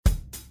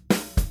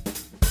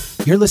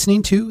You're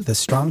listening to the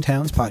Strong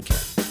Towns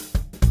Podcast.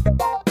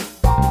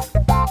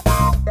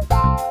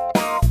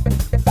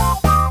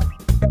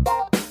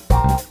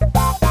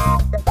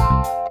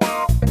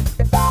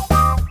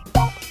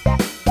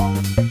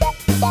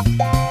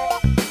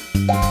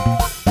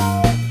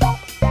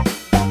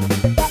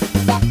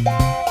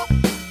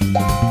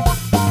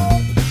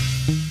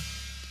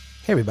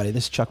 Hey everybody,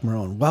 this is Chuck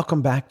Marone.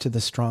 Welcome back to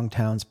the Strong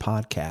Towns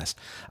Podcast.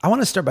 I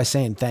want to start by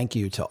saying thank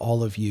you to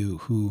all of you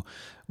who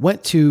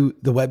went to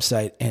the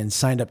website and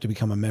signed up to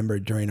become a member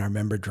during our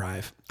member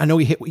drive. I know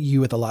we hit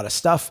you with a lot of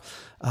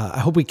stuff. I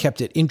hope we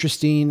kept it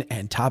interesting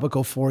and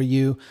topical for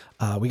you.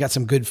 We got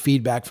some good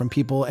feedback from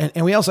people,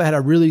 and we also had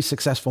a really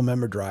successful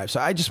member drive.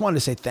 So I just wanted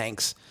to say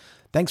thanks.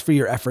 Thanks for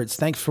your efforts.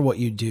 Thanks for what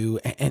you do.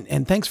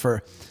 And thanks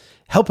for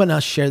helping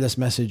us share this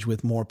message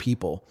with more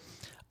people.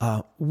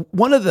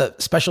 One of the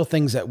special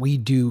things that we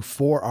do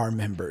for our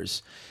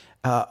members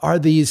are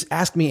these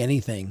Ask Me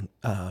Anything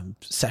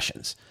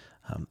sessions.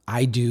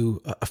 I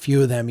do a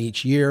few of them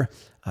each year.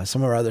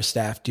 Some of our other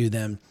staff do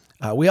them.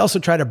 We also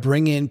try to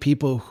bring in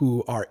people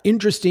who are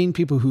interesting,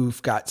 people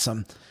who've got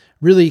some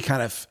really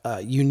kind of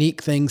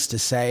unique things to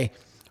say.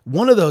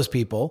 One of those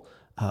people,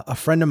 a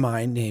friend of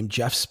mine named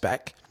Jeff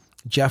Speck.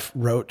 Jeff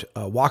wrote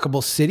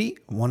Walkable City,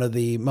 one of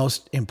the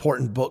most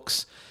important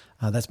books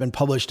that's been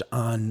published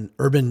on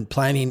urban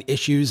planning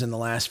issues in the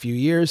last few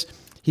years.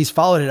 He's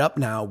followed it up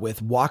now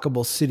with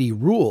Walkable City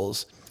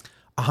Rules,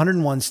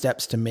 101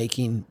 Steps to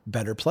Making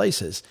Better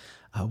Places.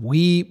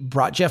 We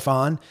brought Jeff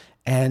on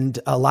and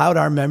allowed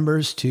our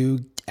members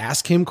to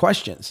ask him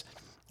questions.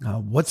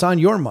 What's on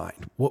your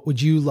mind? What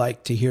would you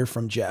like to hear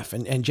from Jeff?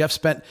 And Jeff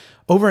spent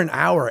over an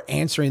hour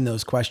answering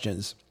those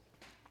questions.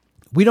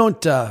 We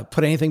don't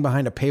put anything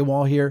behind a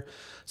paywall here.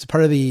 So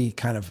part of the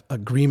kind of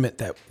agreement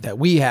that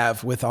we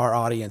have with our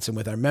audience and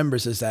with our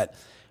members is that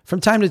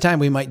from time to time,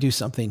 we might do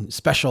something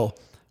special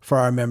for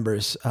our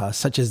members,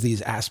 such as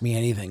these Ask Me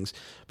Anythings,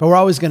 but we're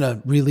always going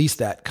to release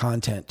that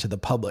content to the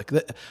public.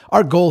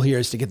 Our goal here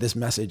is to get this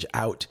message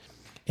out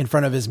in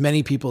front of as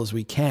many people as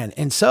we can.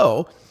 And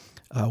so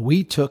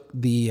we took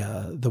the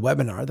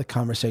webinar, the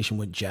conversation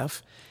with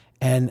Jeff,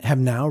 and have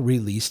now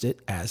released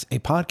it as a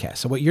podcast.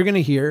 So what you're going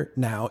to hear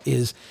now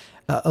is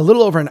a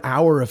little over an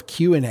hour of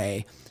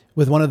Q&A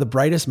with one of the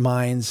brightest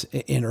minds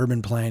in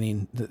urban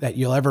planning that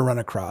you'll ever run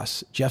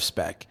across, Jeff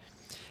Speck,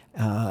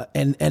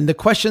 and the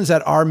questions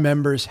that our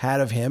members had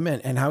of him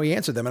and how he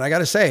answered them. And I got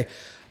to say,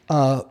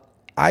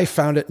 I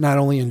found it not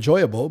only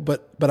enjoyable,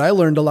 but I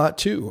learned a lot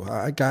too.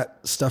 I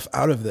got stuff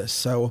out of this.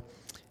 So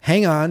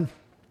hang on,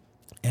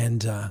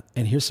 and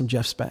here's some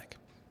Jeff Speck.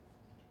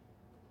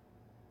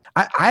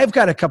 I've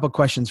got a couple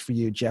questions for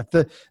you, Jeff.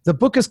 The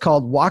book is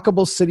called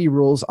Walkable City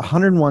Rules,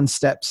 101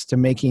 Steps to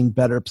Making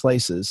Better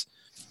Places.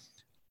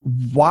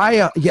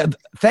 Why?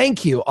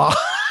 Thank you.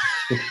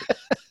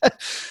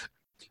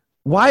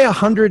 Why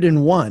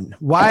 101?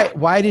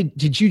 Why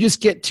did you just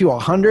get to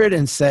 100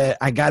 and say,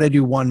 I got to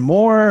do one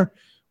more?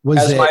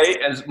 As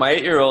my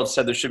 8-year-old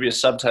said, there should be a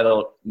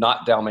subtitle,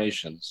 not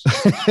Dalmatians.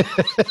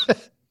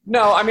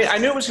 No, I mean, I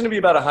knew it was going to be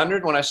about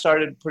 100 when I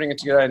started putting it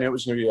together. I knew it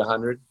was going to be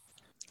 100,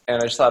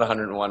 and I just thought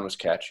 101 was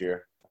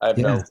catchier. I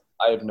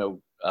have no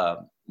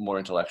more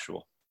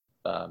intellectual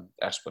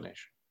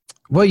explanation.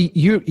 Well,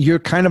 you're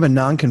kind of a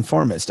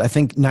nonconformist. I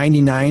think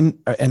 99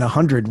 and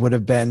 100 would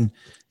have been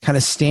kind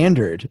of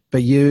standard,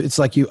 but it's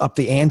like you up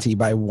the ante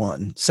by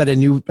one, set a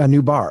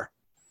new bar.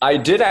 I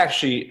did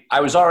actually.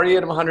 I was already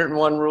at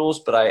 101 rules,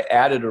 but I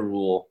added a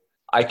rule.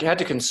 I had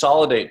to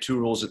consolidate 2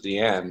 rules at the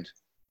end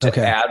to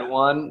add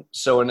one.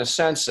 So in a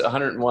sense,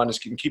 101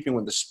 is in keeping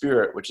with the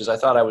spirit, which is I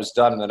thought I was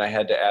done, and then I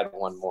had to add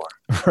one more.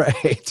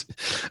 Right.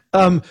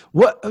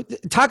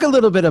 Talk a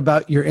little bit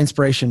about your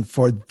inspiration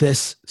for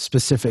this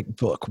specific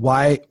book.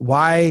 Why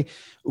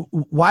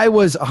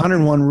was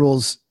 101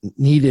 rules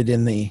needed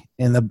in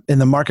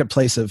the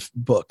marketplace of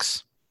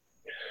books?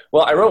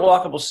 Well, I wrote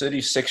Walkable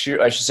City 6 years.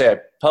 I should say I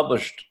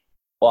published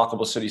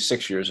Walkable City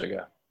 6 years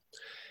ago.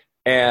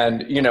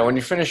 And when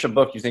you finish a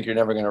book, you think you're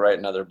never going to write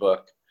another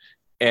book.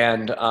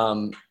 And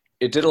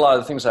it did a lot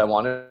of the things I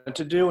wanted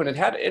to do, and it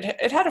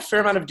had a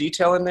fair amount of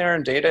detail in there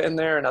and data in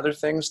there and other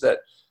things that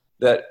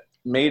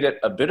made it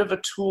a bit of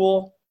a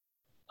tool.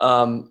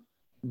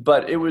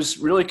 But it was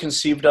really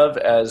conceived of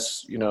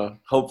as,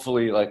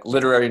 hopefully like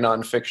literary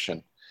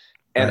nonfiction.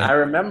 And right. I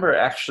remember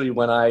actually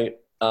when I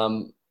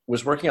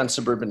was working on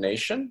Suburban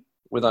Nation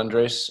with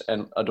Andres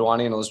and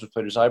Adwani and Elizabeth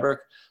Plater-Zyberk,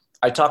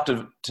 I talked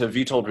to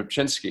Witold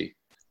Rybczynski,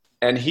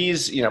 and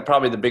he's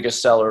probably the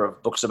biggest seller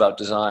of books about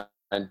design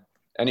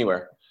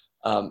anywhere.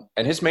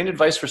 And his main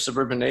advice for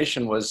Suburban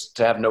Nation was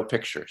to have no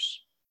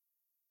pictures.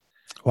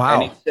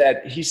 Wow.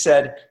 And he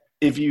said,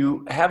 if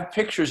you have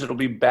pictures, it'll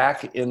be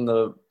back in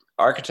the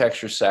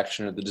architecture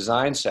section or the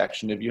design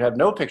section. If you have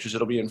no pictures,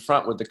 it'll be in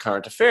front with the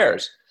current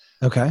affairs.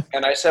 Okay.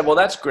 And I said, well,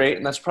 that's great.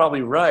 And that's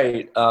probably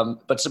right.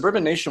 But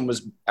Suburban Nation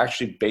was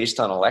actually based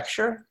on a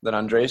lecture that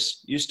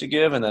Andres used to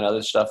give, and then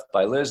other stuff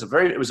by Liz.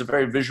 It was a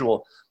very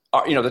visual,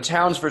 the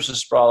towns versus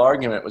sprawl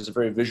argument was a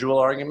very visual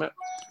argument.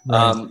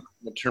 Right.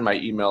 going to turn my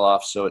email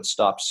off so it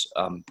stops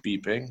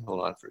beeping.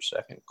 Hold on for a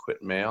second.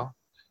 Quit mail.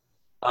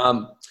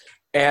 And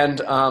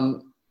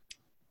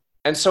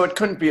so it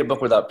couldn't be a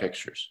book without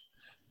pictures.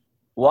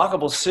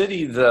 Walkable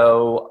City,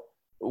 though,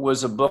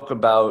 was a book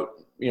about,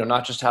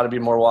 not just how to be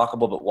more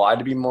walkable, but why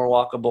to be more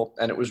walkable.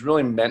 And it was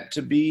really meant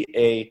to be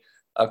a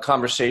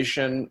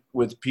conversation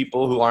with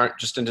people who aren't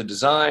just into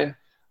design.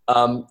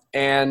 I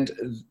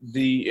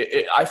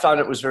found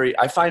it was very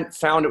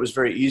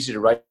easy to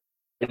write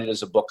it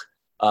as a book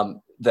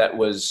that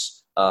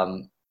was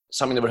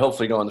something that would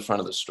hopefully go in the front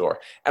of the store.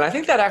 And I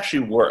think that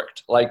actually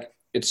worked. Like,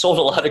 it sold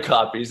a lot of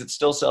copies. It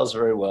still sells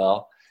very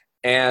well.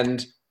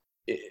 And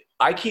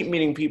I keep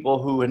meeting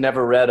people who had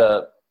never read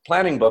a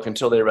planning book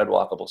until they read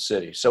Walkable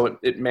City. So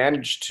it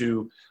managed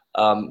to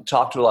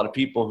talk to a lot of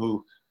people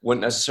who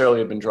wouldn't necessarily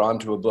have been drawn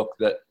to a book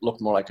that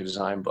looked more like a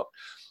design book.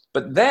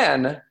 But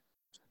then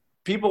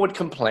people would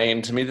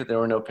complain to me that there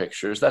were no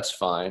pictures. That's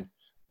fine.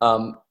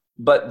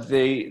 But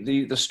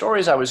the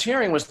stories I was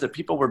hearing was that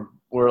people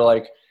were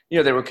like,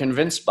 they were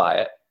convinced by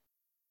it.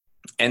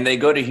 And they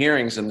go to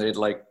hearings and they'd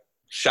like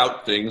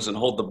shout things and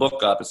hold the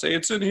book up and say,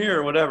 it's in here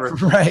or whatever.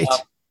 Right.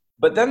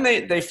 But then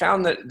they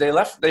found that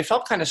they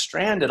felt kind of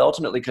stranded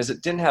ultimately because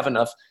it didn't have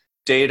enough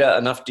data,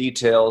 enough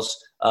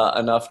details,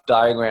 enough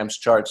diagrams,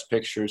 charts,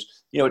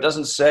 pictures. It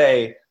doesn't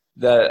say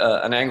that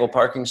an angle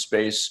parking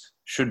space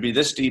should be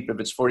this deep if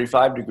it's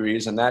 45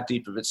 degrees and that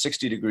deep if it's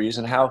 60 degrees,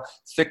 and how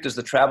thick does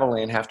the travel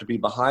lane have to be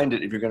behind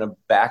it if you're going to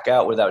back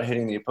out without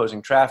hitting the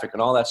opposing traffic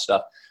and all that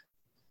stuff.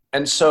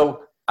 And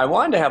so I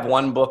wanted to have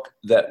one book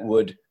that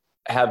would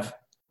have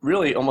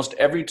really almost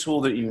every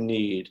tool that you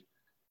need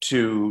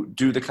to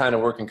do the kind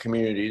of work in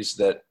communities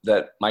that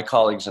my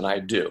colleagues and I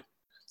do,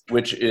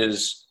 which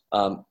is,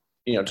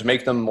 to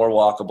make them more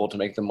walkable, to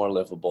make them more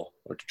livable,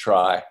 or to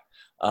try.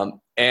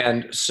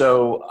 And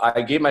so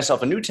I gave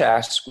myself a new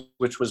task,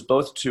 which was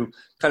both to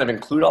kind of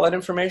include all that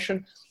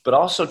information, but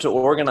also to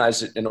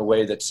organize it in a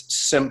way that's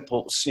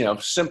simple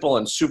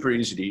and super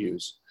easy to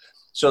use.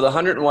 So the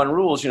 101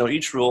 rules,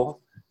 each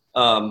rule,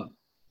 I'll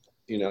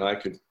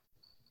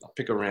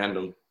pick a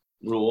random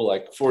rule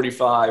like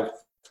 45,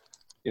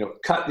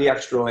 cut the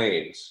extra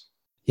lanes.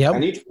 Yep.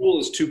 And each rule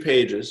is 2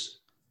 pages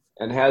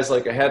and has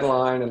like a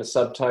headline and a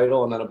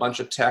subtitle and then a bunch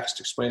of text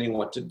explaining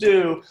what to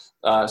do,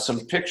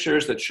 some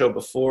pictures that show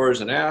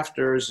befores and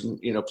afters,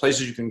 and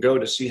places you can go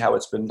to see how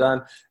it's been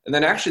done. And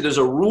then actually there's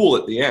a rule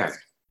at the end.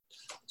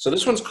 So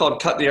this one's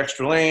called cut the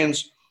extra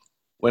lanes.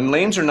 When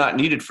lanes are not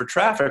needed for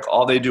traffic,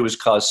 all they do is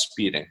cause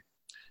speeding.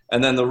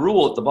 And then the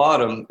rule at the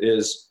bottom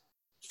is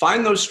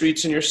find those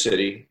streets in your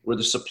city where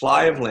the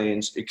supply of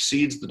lanes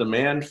exceeds the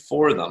demand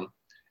for them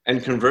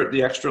and convert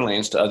the extra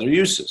lanes to other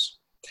uses.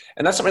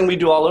 And that's something we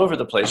do all over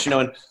the place.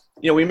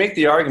 We make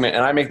the argument,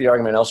 and I make the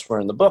argument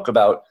elsewhere in the book,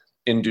 about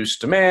induced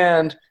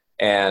demand,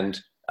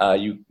 and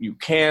you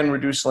can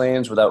reduce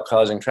lanes without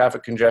causing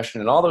traffic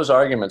congestion and all those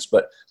arguments.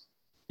 But,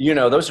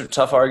 those are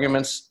tough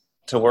arguments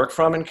to work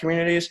from in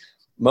communities.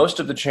 Most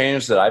of the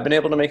change that I've been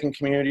able to make in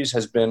communities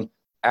has been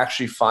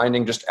actually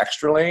finding just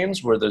extra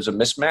lanes where there's a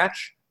mismatch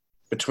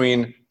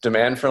between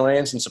demand for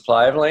lanes and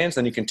supply of lanes.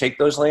 Then you can take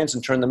those lanes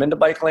and turn them into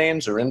bike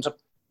lanes or into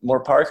more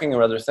parking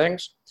or other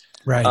things.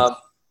 Right.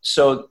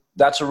 So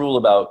that's a rule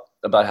about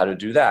how to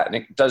do that. And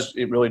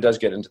it really does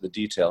get into the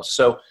details.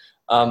 So,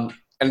 and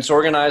it's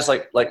organized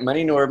like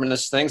many new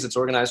urbanist things. It's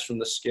organized from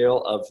the scale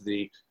of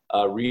the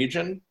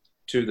region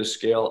to the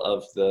scale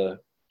of the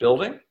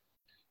building.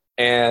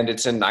 And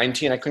it's in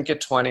 19, I couldn't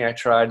get 20, I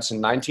tried. It's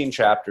in 19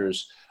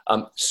 chapters.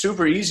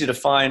 Super easy to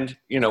find,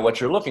 what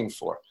you're looking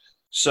for.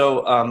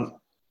 So,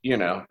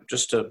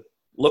 just to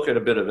look at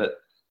a bit of it,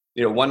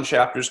 one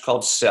chapter is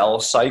called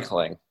Sell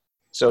Cycling.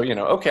 So,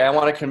 I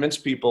want to convince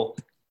people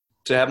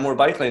to have more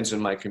bike lanes in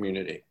my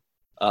community.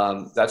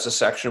 That's a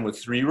section with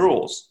 3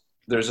 rules.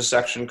 There's a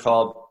section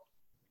called,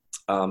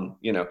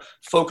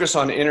 focus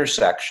on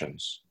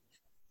intersections.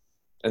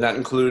 And that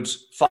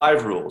includes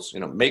 5 rules.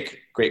 Make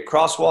great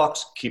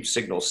crosswalks, keep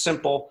signals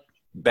simple,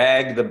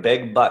 bag the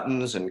beg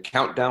buttons and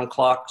countdown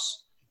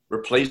clocks,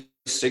 replace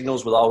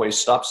signals with always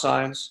stop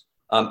signs,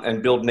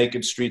 and build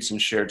naked streets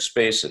and shared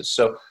spaces.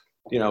 So,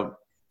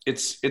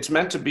 it's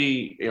meant to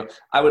be,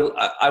 I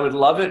would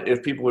love it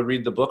if people would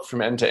read the book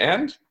from end to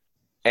end.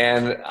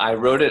 And I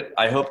wrote it,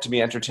 I hope, to be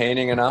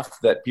entertaining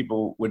enough that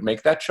people would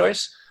make that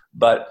choice,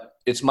 but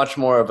it's much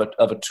more of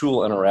a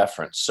tool and a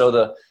reference. So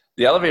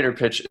the elevator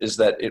pitch is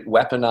that it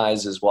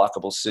weaponizes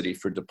Walkable City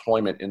for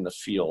deployment in the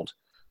field,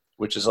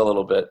 which is a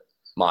little bit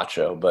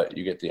macho, but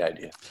you get the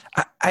idea.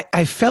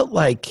 I felt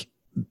like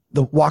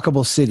the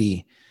Walkable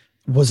City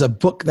was a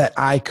book that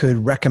I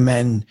could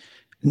recommend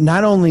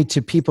not only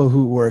to people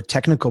who were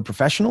technical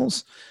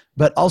professionals,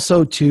 but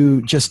also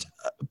to just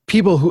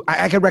people who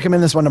I could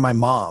recommend this one to my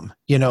mom,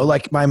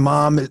 like my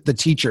mom, the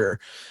teacher,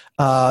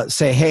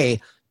 say,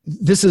 hey,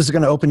 this is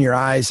going to open your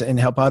eyes and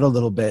help out a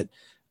little bit.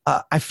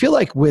 I feel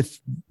like with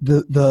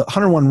the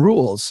 101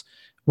 rules,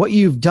 what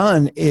you've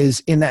done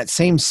is in that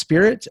same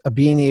spirit of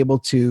being able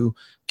to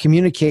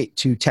communicate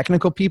to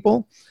technical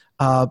people,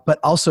 but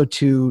also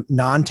to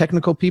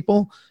non-technical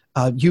people,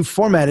 you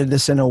formatted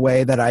this in a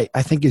way that I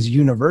think is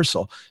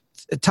universal.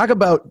 Talk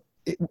about,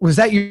 was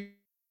that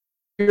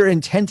your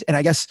intent? And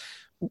I guess,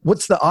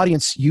 what's the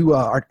audience you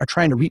are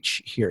trying to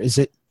reach here? Is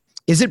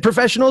it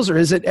professionals or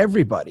is it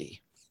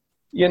everybody?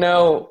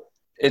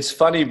 It's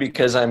funny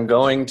because I'm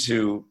going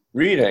to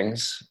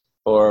readings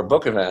or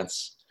book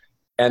events,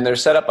 and they're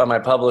set up by my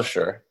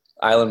publisher,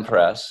 Island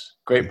Press,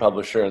 great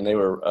publisher, and they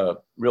were a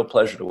real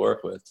pleasure to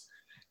work with.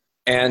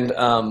 And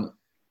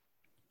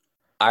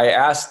I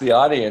asked the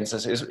audience, I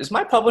said, is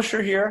my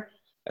publisher here?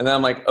 And then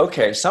I'm like,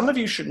 okay, some of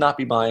you should not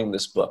be buying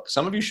this book.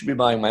 Some of you should be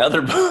buying my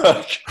other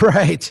book.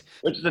 Right.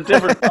 Which is a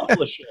different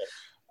publisher.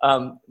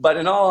 But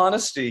in all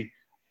honesty,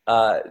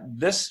 I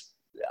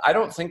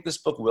don't think this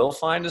book will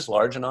find as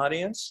large an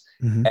audience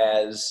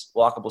as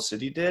Walkable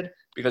City did,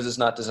 because it's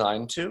not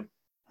designed to.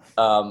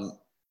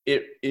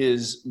 It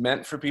is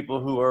meant for people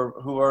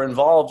who are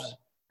involved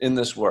in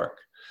this work.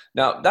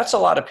 Now, that's a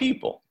lot of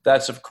people.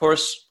 That's, of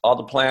course, all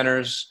the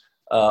planners,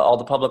 all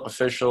the public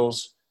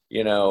officials,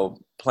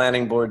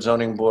 planning board,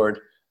 zoning board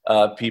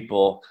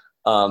people.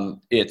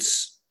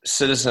 It's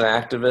citizen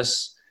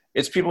activists.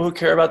 It's people who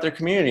care about their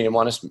community and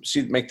want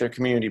to make their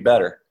community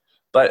better.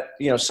 But,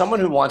 someone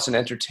who wants an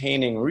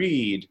entertaining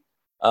read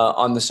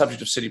on the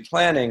subject of city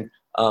planning,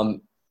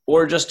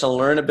 or just to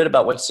learn a bit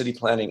about what city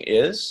planning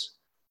is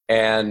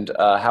and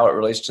how it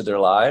relates to their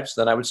lives,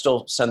 then I would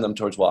still send them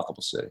towards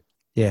Walkable City.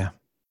 Yeah.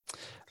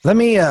 Let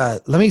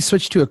me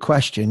switch to a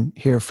question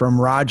here from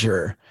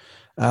Roger.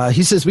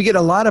 He says, we get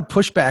a lot of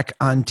pushback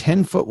on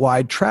 10-foot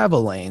wide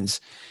travel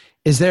lanes.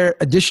 Is there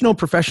additional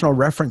professional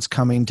reference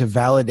coming to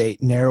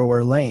validate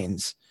narrower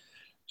lanes?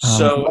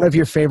 So one of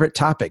your favorite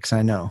topics,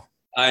 I know.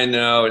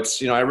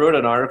 It's, I wrote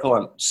an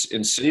article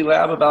in City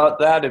Lab about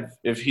that,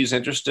 if he's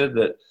interested,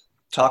 that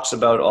talks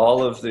about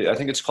all of I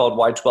think it's called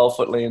Why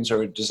 12-Foot Lanes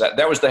Are a Disaster.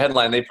 That was the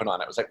headline they put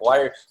on it. It was like,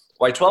 why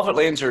 12-foot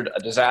lanes are a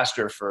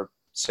disaster for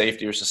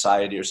safety or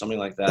society or something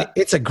like that.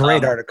 It's a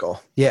great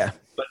article. Yeah.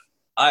 But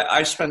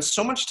I spend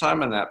so much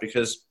time on that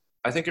because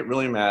I think it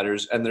really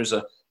matters. And there's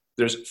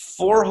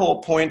 4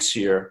 whole points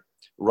here.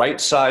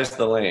 Right size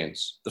the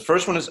lanes. The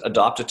first one is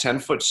adopt a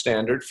 10-foot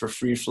standard for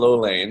free flow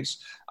lanes,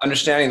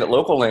 understanding that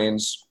local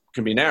lanes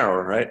can be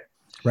narrower, right?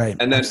 Right.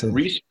 And then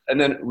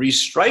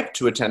restripe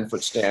to a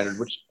 10-foot standard,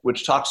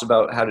 which talks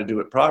about how to do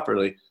it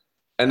properly.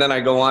 And then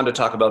I go on to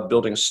talk about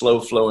building slow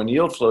flow and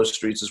yield flow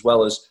streets, as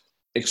well as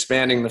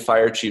expanding the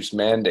fire chief's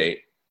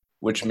mandate,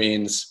 which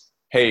means,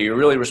 hey, you're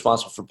really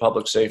responsible for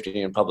public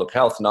safety and public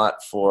health,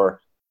 not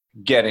for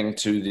getting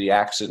to the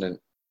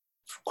accident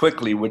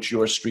quickly, which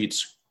your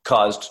streets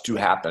caused to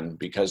happen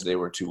because they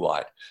were too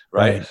wide,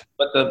 right?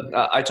 But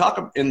I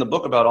talk in the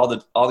book about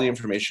all the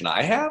information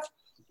I have,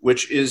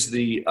 which is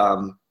the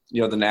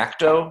the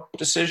NACTO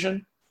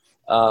decision.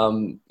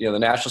 The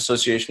National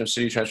Association of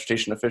City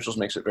Transportation Officials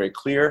makes it very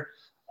clear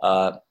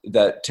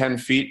that 10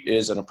 feet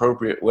is an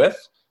appropriate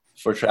width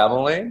for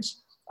travel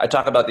lanes. I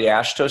talk about the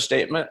AASHTO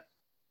statement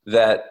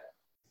that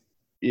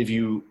if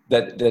you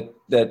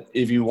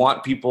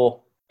want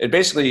people, it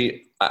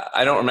basically,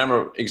 I don't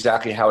remember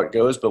exactly how it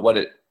goes, but what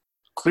it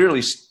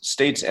clearly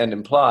states and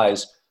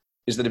implies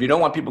is that if you don't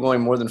want people going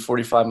more than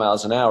 45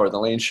 miles an hour, the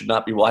lane should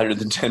not be wider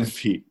than 10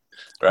 feet,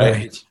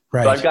 right?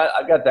 Right. So I've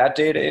got that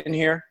data in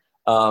here.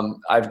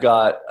 I've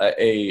got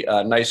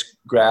a nice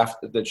graph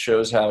that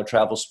shows how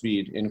travel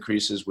speed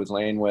increases with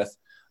lane width.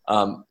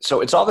 So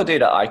it's all the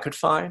data I could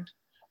find.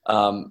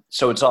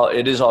 So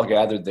it is all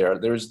gathered there.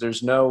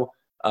 There's no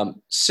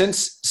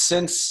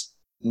since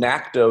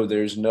NACTO,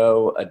 there's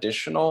no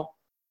additional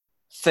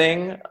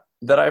thing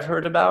that I've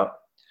heard about.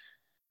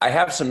 I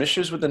have some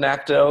issues with the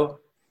NACTO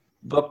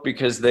book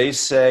because they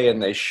say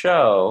and they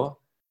show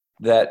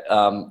that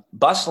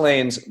bus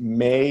lanes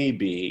may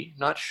be,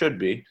 not should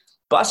be,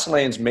 bus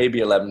lanes may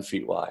be 11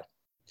 feet wide.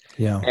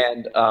 Yeah.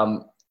 And,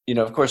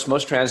 of course,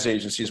 most transit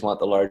agencies want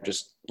the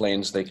largest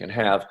lanes they can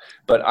have.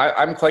 But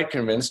I'm quite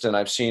convinced, and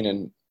I've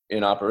seen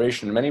in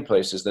operation in many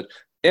places, that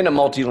in a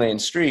multi-lane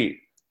street,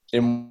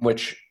 in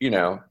which,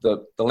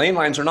 the lane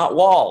lines are not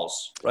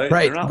walls, right?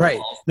 Right, right.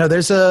 Walls. No,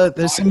 there's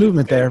some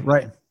movement there,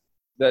 right?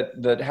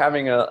 That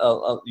having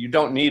you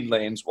don't need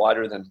lanes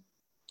wider than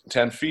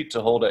 10 feet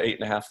to hold an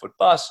 8.5-foot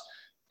bus.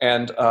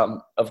 And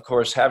of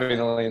course, having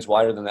the lanes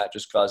wider than that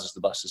just causes the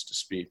buses to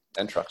speed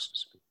and trucks to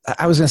speed.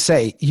 I was going to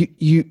say,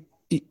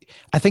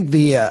 I think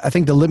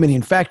the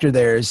limiting factor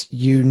there is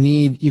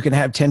you can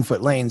have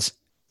 10-foot lanes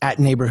at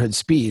neighborhood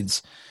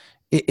speeds.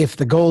 If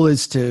the goal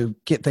is to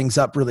get things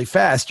up really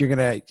fast,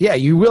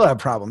 you will have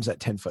problems at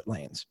 10-foot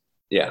lanes.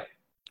 Yeah.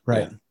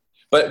 Right. Yeah.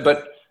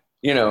 But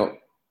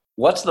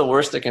what's the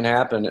worst that can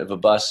happen if a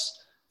bus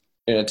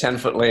in a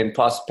 10-foot lane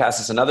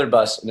passes another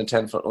bus in a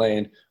 10-foot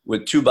lane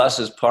with 2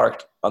 buses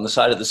parked on the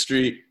side of the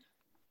street,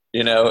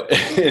 in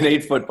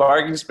 8-foot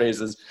parking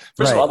spaces?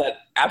 First of all, that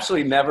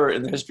absolutely never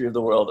in the history of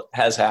the world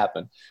has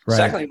happened. Right.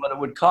 Secondly, what it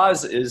would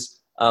cause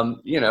is,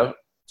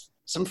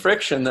 some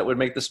friction that would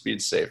make the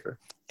speed safer.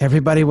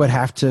 Everybody would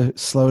have to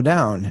slow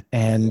down.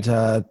 And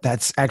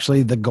that's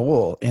actually the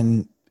goal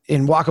in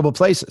walkable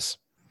places.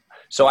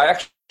 So I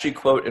actually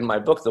quote in my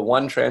book the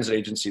one transit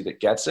agency that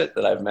gets it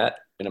that I've met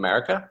in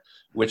America,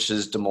 which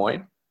is Des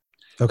Moines.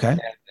 Okay. And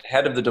the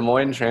head of the Des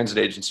Moines Transit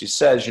Agency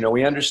says,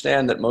 we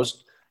understand that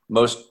most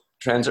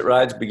transit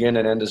rides begin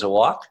and end as a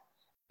walk,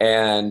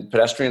 and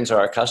pedestrians are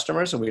our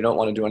customers, and we don't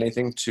want to do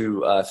anything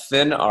to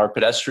thin our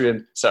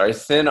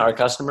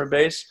customer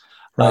base.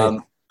 Right.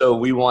 So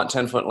we want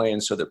 10-foot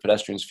lanes so that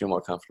pedestrians feel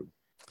more comfortable.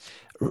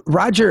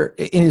 Roger,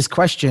 in his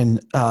question,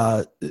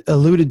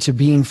 alluded to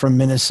being from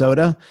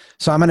Minnesota.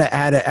 So I'm going to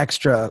add an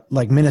extra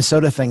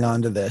Minnesota thing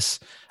onto this.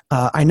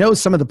 I know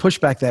some of the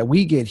pushback that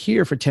we get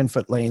here for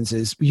 10-foot lanes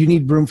is you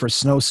need room for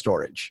snow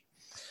storage.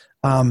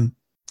 I'm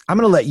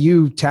going to let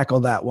you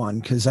tackle that one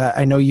because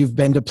I know you've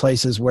been to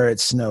places where it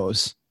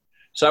snows.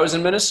 So I was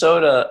in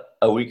Minnesota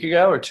a week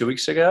ago or 2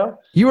 weeks ago.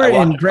 You were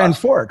in Grand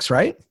Forks,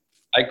 right?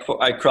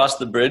 I crossed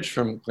the bridge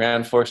from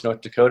Grand Forks,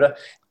 North Dakota.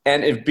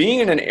 And if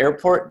being in an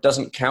airport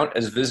doesn't count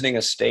as visiting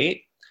a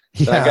state,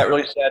 then I've got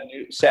really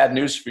sad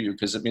news for you,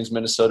 because it means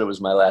Minnesota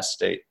was my last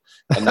state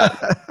and not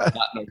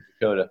North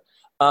Dakota.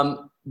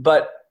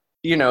 But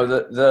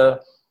the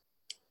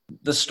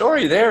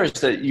story there is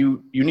that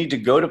you need to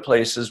go to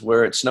places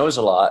where it snows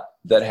a lot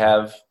that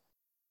have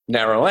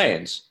narrow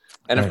lanes,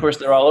 and of course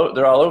they're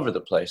all over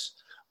the place.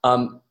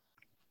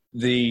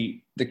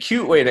 The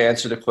cute way to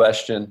answer the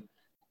question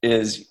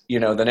is,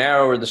 the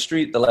narrower the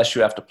street, the less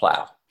you have to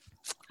plow.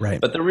 Right.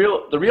 But the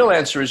real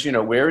answer is,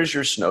 where is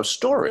your snow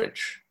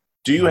storage?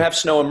 Do you have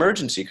snow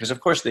emergency? Because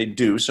of course they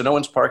do. So no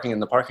one's parking in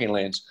the parking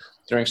lanes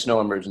during snow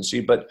emergency.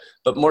 But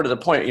more to the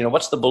point,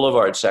 what's the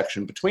boulevard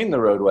section between the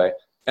roadway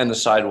and the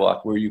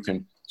sidewalk where you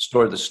can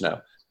store the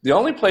snow? The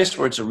only place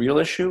where it's a real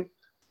issue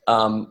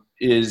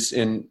is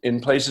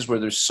in places where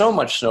there's so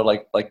much snow,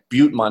 like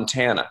Butte,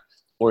 Montana,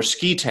 or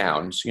ski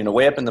towns,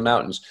 way up in the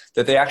mountains,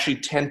 that they actually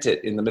tent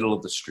it in the middle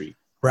of the street.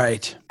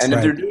 Right. And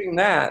if they're doing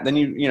that, then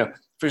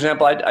for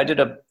example, I did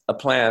a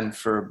plan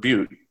for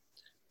Butte,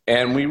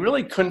 and we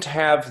really couldn't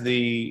have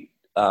the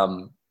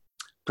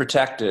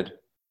protected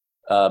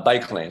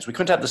bike lanes. We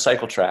couldn't have the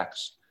cycle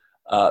tracks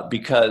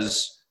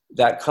because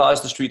that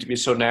caused the street to be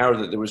so narrow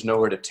that there was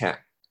nowhere to tent.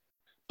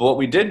 But what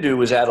we did do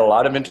was add a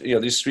lot of,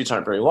 these streets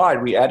aren't very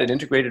wide. We added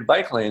integrated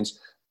bike lanes,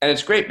 and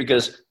it's great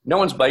because no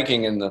one's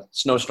biking in the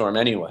snowstorm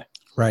anyway.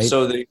 Right.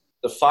 So the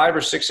 5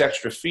 or 6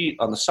 extra feet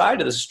on the side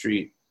of the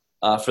street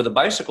for the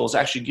bicycles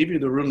actually give you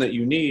the room that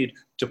you need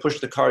to push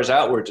the cars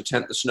outward to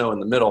tent the snow in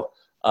the middle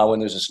when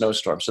there's a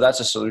snowstorm. So that's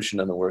a solution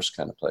in the worst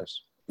kind of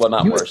place. Well,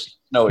 not worse.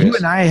 No, you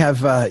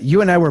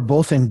and I were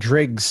both in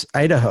Driggs,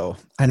 Idaho.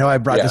 I know I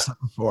brought this up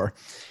before.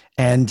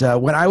 And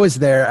when I was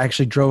there, I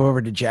actually drove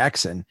over to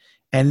Jackson,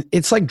 and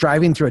it's like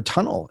driving through a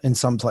tunnel in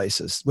some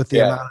places with the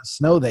amount of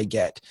snow they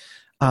get.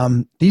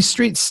 These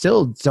streets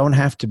still don't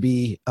have to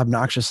be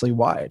obnoxiously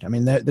wide. I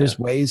mean, there's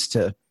ways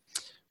to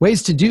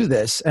do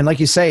this. And like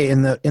you say,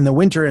 in the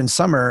winter and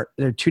summer,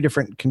 there are two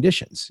different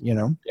conditions,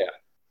 Yeah.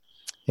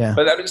 Yeah.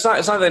 But it's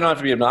not that they don't have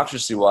to be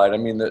obnoxiously wide. I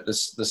mean, the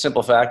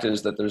simple fact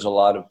is that there's a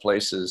lot of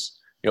places,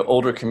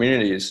 older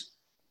communities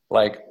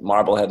like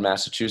Marblehead,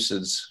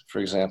 Massachusetts, for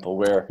example,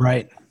 where,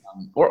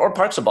 or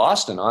parts of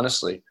Boston,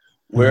 honestly,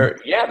 where,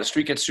 the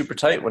street gets super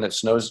tight when it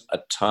snows a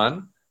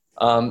ton.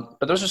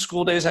 But those are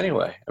school days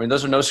anyway. I mean,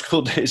 those are no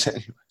school days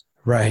anyway.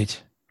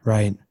 Right.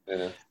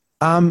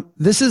 Yeah.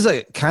 This is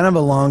a kind of a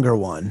longer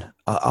one.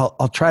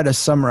 I'll try to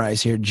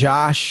summarize here.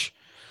 Josh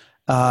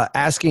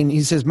asking,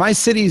 he says, my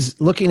city's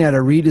looking at a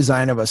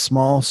redesign of a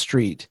small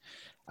street.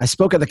 I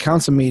spoke at the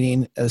council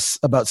meeting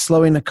about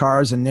slowing the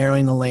cars and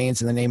narrowing the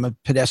lanes in the name of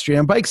pedestrian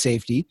and bike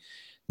safety.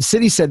 The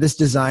city said this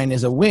design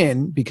is a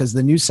win because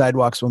the new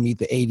sidewalks will meet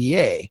the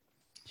ADA,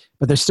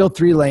 but there's still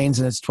 3 lanes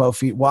and it's 12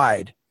 feet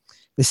wide.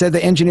 They said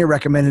the engineer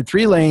recommended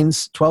 3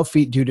 lanes, 12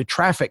 feet due to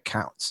traffic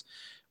counts.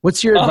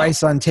 What's your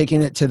advice on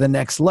taking it to the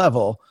next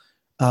level?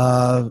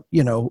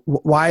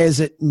 Why is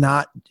it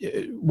not?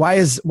 Why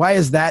is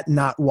that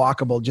not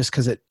walkable? Just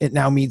because it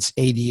now meets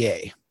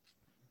ADA?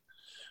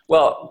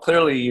 Well,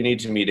 clearly you need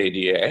to meet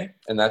ADA,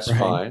 and that's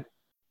fine.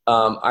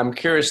 I'm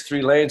curious.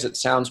 3 lanes. It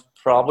sounds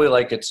probably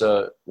like it's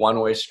a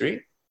one-way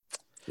street.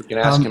 We can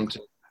ask him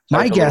to.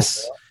 My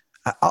guess.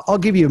 I'll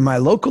give you my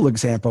local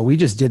example. We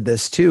just did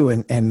this too,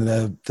 and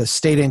the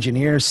state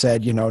engineer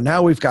said,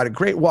 now we've got a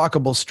great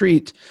walkable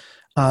street.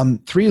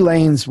 3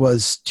 lanes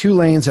was 2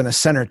 lanes and a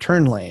center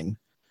turn lane.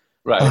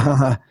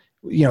 Right.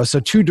 So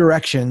 2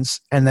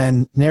 directions and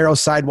then narrow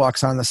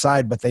sidewalks on the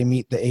side, but they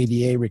meet the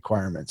ADA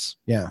requirements.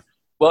 Yeah.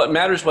 Well, it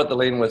matters what the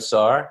lane widths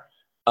are.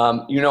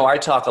 I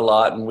talk a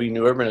lot, and we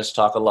new urbanists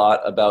talk a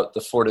lot about the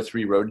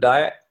 4-to-3 road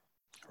diet.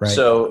 Right.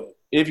 So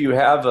if you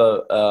have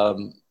a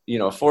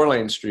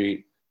 4-lane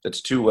street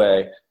that's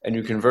 2-way, and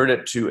you convert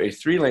it to a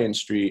 3-lane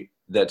street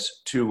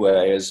that's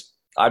 2-way, as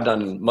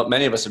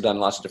many of us have done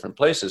in lots of different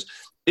places.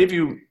 If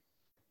you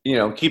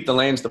keep the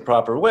lanes the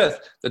proper width,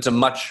 that's a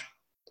much,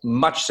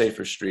 much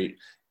safer street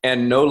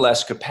and no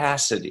less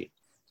capacity,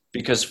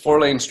 because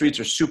 4-lane streets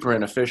are super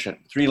inefficient.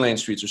 3-lane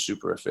streets are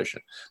super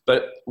efficient.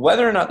 But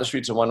whether or not the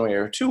street's a 1-way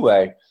or a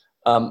 2-way,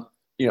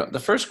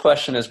 the first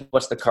question is,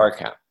 what's the car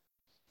count?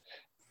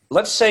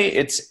 Let's say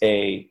it's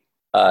a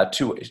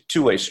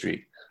two-way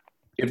street.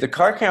 If the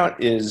car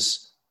count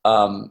is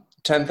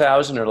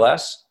 10,000 or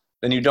less,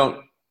 then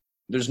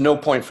there's no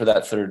point for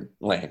that third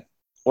lane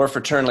or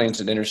for turn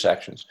lanes at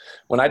intersections.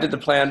 When I did the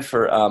plan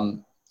for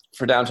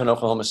downtown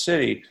Oklahoma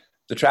City,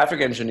 the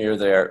traffic engineer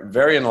there,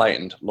 very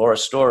enlightened, Laura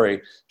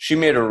Story, she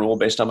made a rule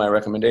based on my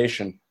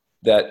recommendation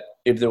that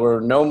if there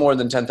were no more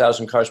than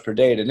 10,000 cars per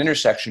day at an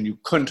intersection, you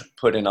couldn't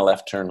put in a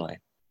left turn lane,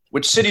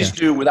 which cities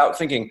do without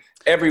thinking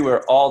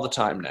everywhere all the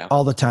time now.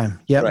 All the time,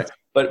 yeah. Right.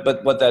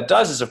 But what that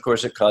does is, of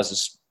course, it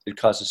causes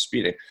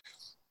speeding.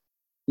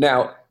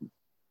 Now,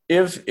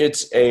 if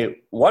it's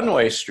a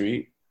one-way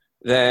street,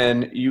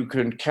 then you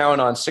can count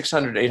on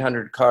 600,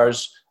 800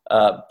 cars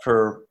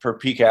per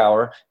peak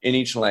hour in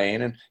each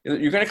lane. And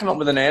you're going to come up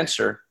with an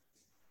answer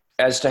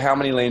as to how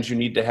many lanes you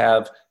need to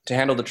have to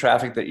handle the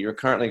traffic that you're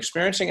currently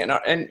experiencing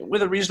and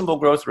with a reasonable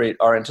growth rate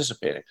are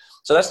anticipating.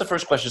 So that's the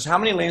first question, is how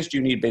many lanes do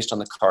you need based on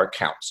the car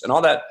counts? And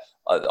all that,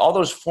 all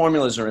those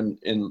formulas are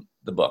in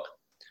the book.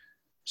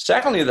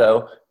 Secondly,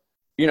 though,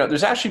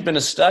 there's actually been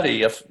a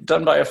study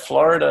done by the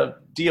Florida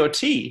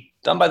DOT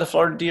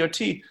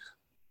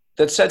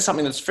that said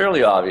something that's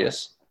fairly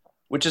obvious,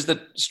 which is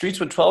that streets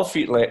with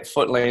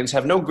 12-foot lanes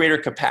have no greater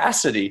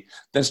capacity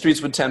than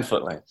streets with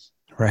 10-foot lanes.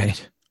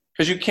 Right.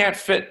 Because you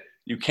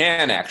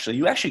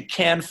actually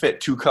can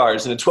fit two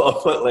cars in a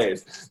 12-foot lane,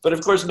 but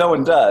of course no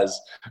one does,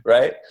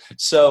 right?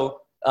 So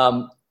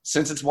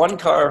since it's one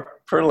car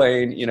per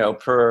lane,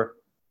 per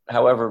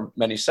however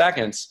many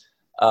seconds,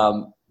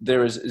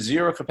 there is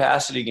zero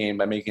capacity gain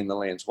by making the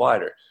lanes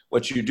wider.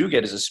 What you do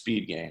get is a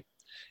speed gain.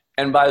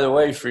 And by the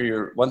way,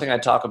 one thing I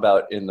talk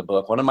about in the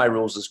book, one of my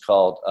rules is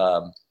called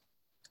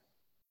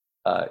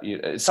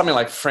it's something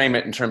like frame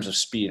it in terms of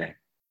speeding,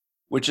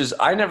 which is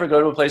I never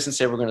go to a place and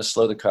say we're going to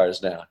slow the cars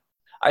down.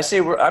 I say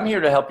I'm here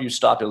to help you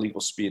stop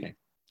illegal speeding.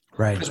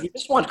 Right. Because we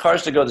just want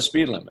cars to go the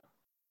speed limit.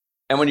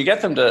 And when you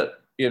get them to,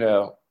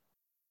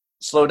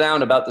 slow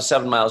down about the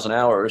 7 miles an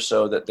hour or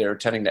so that they're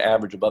tending to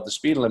average above the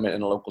speed limit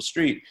in a local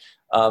street,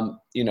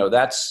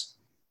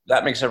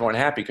 that makes everyone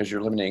happy because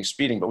you're eliminating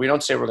speeding. But we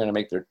don't say we're going to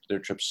make their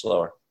trips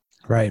slower.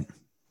 Right.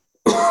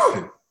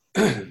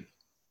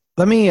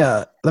 Let me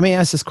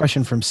ask this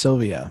question from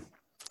Sylvia.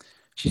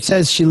 She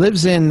says she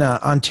lives in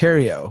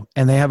Ontario,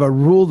 and they have a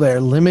rule there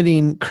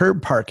limiting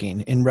curb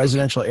parking in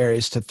residential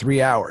areas to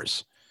 3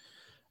 hours.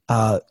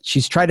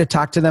 She's tried to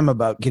talk to them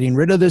about getting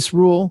rid of this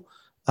rule,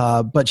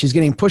 but she's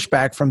getting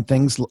pushback from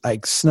things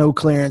like snow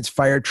clearance,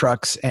 fire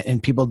trucks,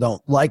 and people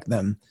don't like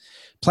them.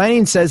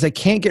 Planning says they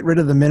can't get rid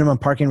of the minimum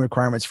parking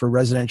requirements for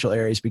residential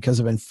areas because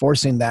of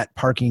enforcing that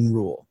parking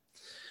rule.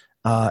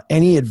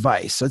 Any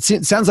advice? So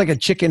it sounds like a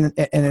chicken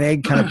and an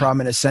egg kind of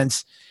problem in a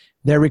sense.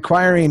 They're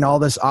requiring all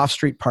this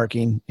off-street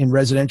parking in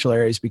residential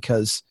areas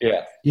because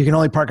you can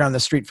only park on the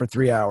street for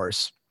 3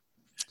 hours.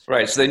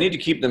 Right. So they need to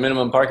keep the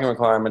minimum parking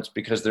requirements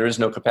because there is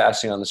no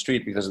capacity on the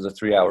street because of the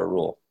 3-hour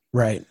rule.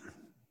 Right.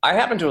 I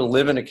happen to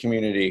live in a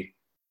community,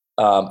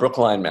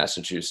 Brookline,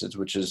 Massachusetts,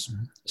 which is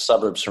a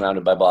suburb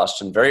surrounded by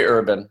Boston, very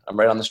urban. I'm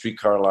right on the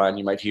streetcar line.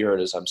 You might hear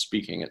it as I'm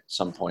speaking at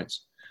some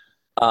points.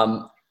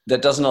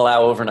 That doesn't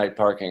allow overnight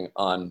parking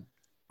on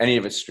any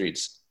of its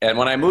streets. And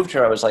when I moved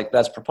here, I was like,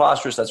 that's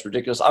preposterous. That's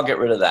ridiculous. I'll get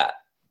rid of that.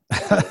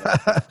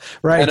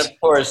 Right. And of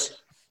course,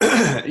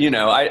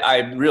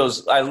 I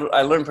realized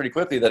I learned pretty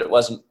quickly that it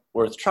wasn't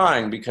worth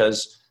trying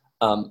because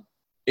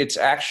it's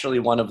actually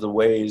one of the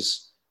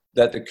ways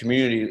that the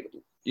community,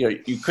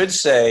 you could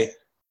say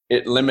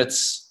it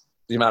limits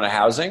the amount of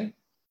housing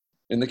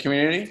in the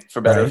community for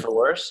better or for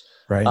worse.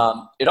 Right.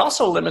 It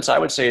also limits, I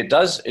would say it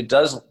does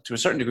to a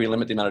certain degree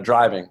limit the amount of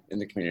driving in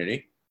the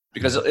community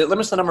because it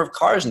limits the number of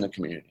cars in the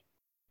community.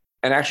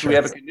 And actually we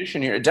have a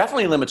condition here. It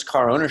definitely limits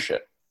car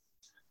ownership.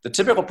 The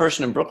typical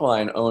person in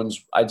Brookline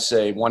owns, I'd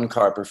say, 1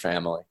 car per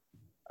family,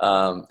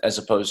 as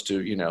opposed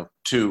to,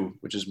 2,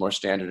 which is more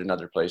standard in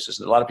other places.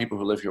 There are a lot of people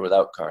who live here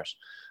without cars.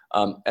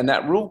 And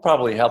that rule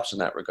probably helps in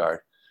that regard.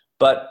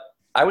 But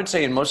I would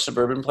say in most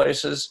suburban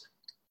places,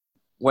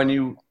 when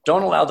you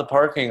don't allow the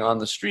parking on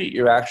the street,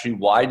 you're actually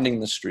widening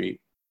the street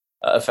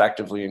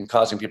effectively and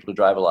causing people to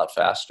drive a lot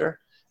faster.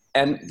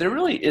 And there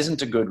really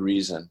isn't a good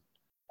reason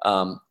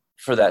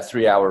for that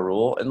 3-hour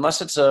rule,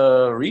 unless it's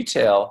a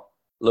retail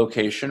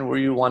location where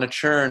you want to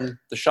churn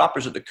the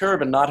shoppers at the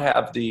curb and not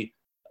have the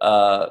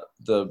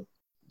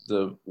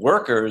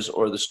workers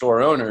or the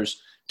store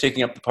owners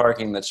taking up the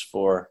parking that's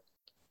for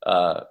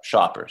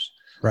shoppers.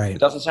 Right. It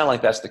doesn't sound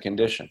like that's the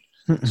condition.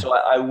 So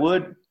I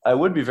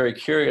would be very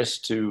curious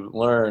to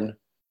learn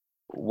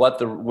where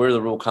the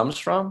rule comes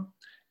from,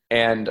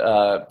 and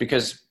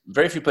because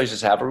very few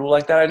places have a rule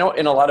like that. I know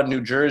in a lot of New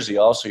Jersey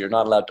also you're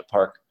not allowed to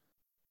park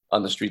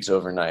on the streets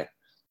overnight,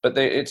 but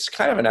it's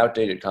kind of an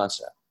outdated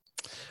concept.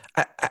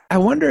 I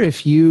wonder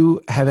if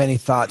you have any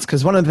thoughts,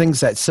 because one of the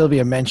things that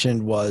Sylvia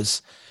mentioned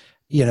was,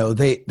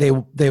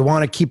 they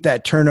want to keep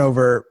that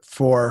turnover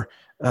for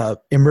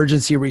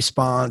emergency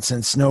response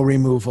and snow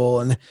removal.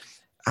 And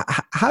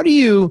how do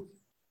you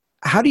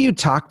how do you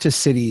talk to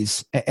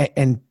cities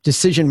and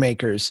decision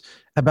makers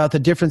about the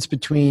difference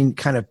between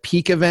kind of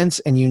peak events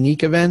and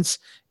unique events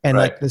and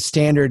Right. like the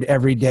standard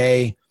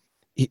everyday,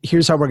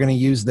 here's how we're going to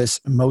use this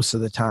most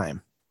of the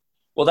time?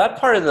 Well, that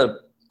part of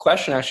the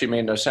question actually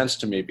made no sense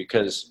to me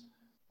because,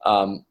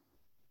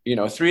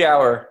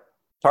 3-hour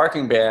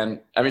parking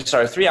ban,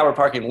 3-hour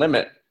parking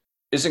limit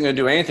isn't going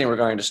to do anything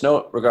regarding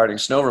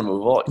snow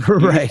removal.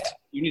 Right.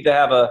 You need to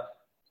have a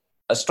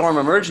storm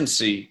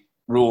emergency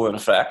rule in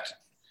effect.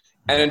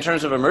 And in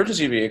terms of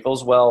emergency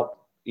vehicles,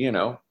 well,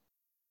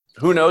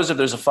 who knows if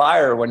there's a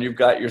fire when you've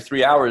got your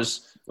 3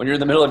 hours, when you're in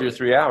the middle of your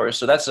 3 hours.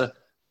 So that's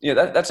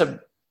that's a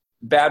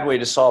bad way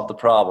to solve the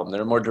problem.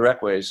 There are more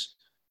direct ways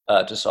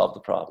to solve the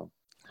problem.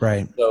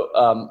 Right.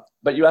 So,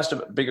 but you asked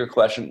a bigger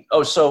question.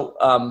 Oh, so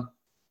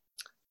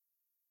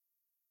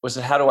was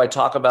it how do I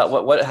talk about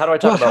how do I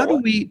talk about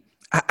what?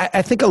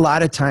 I think a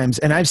lot of times,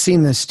 and I've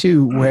seen this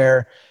too,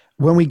 where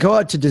when we go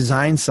out to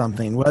design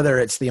something, whether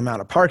it's the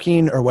amount of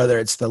parking or whether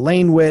it's the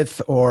lane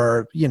width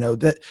or,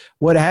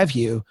 what have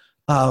you,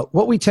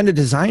 what we tend to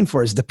design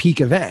for is the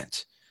peak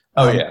event.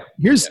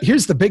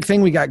 Here's the big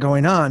thing we got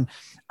going on.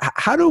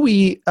 How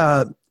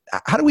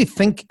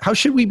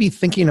should we be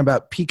thinking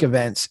about peak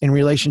events in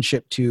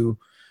relationship to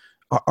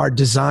our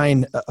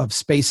design of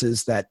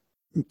spaces that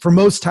for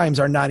most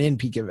times are not in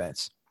peak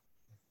events?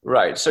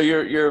 Right. So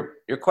your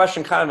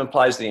question kind of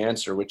implies the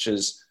answer, which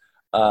is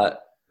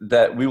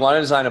that we want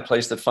to design a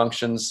place that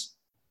functions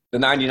the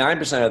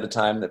 99% of the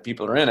time that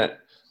people are in it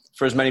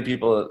for as many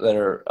people that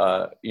are,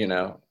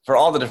 for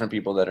all the different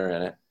people that are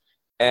in it.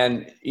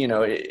 And,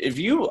 if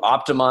you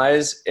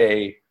optimize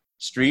a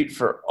street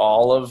for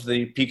all of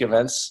the peak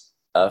events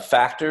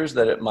factors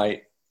that it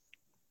might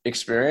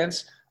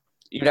experience,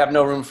 you'd have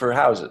no room for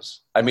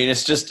houses. I mean,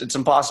 it's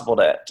impossible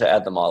to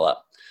add them all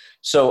up.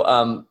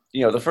 So,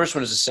 the first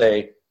one is to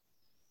say,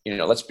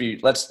 let's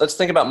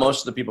think about most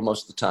of the people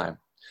most of the time.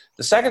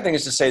 The second thing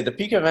is to say the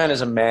peak event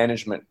is a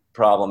management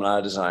problem, not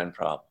a design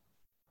problem.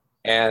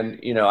 And,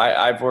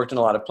 I've worked in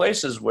a lot of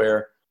places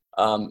where,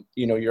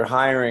 you're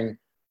hiring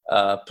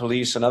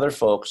police and other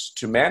folks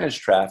to manage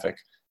traffic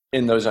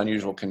in those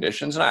unusual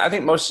conditions. And I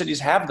think most cities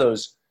have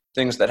those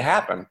things that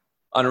happen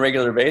on a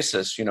regular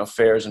basis,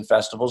 fairs and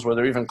festivals where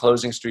they're even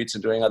closing streets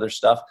and doing other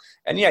stuff.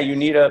 And yeah, you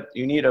need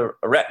a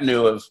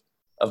retinue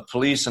of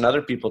police and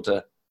other people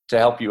to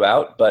help you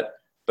out. But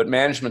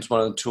management's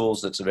one of the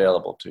tools that's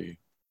available to you.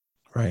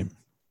 Right.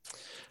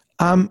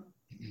 I'm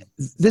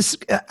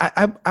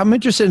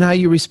interested in how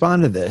you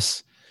respond to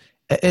this.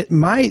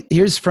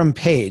 Here's from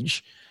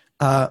Paige.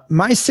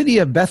 My city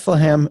of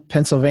Bethlehem,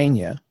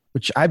 Pennsylvania,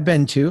 which I've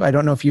been to. I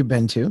don't know if you've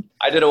been to.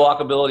 I did a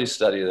walkability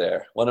study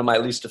there. One of my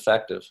least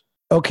effective.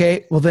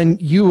 Okay. Well, then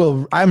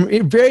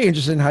I'm very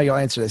interested in how you'll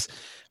answer this.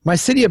 My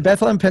city of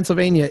Bethlehem,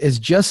 Pennsylvania is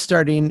just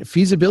starting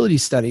feasibility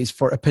studies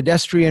for a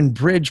pedestrian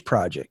bridge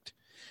project.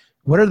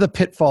 What are the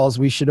pitfalls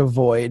we should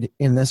avoid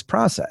in this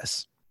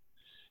process?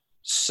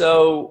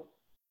 So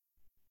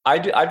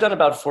I've done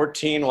about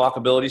 14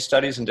 walkability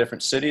studies in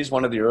different cities.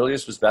 One of the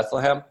earliest was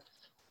Bethlehem.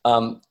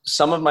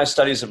 Some of my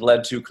studies have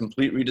led to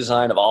complete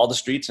redesign of all the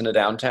streets in a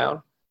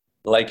downtown,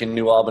 like in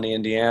New Albany,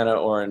 Indiana,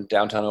 or in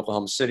downtown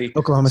Oklahoma City.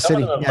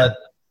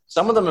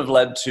 Some of them have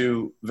led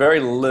to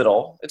very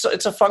little.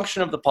 It's a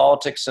function of the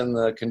politics and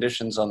the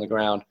conditions on the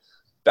ground.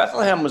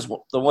 Bethlehem was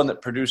the one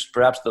that produced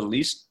perhaps the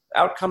least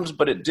outcomes,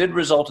 but it did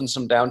result in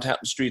some downtown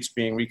streets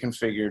being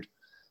reconfigured.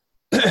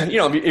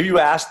 If you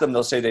ask them,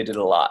 they'll say they did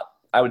a lot.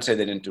 I would say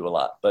they didn't do a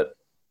lot, but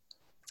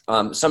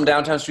some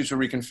downtown streets were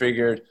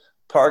reconfigured.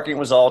 Parking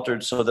was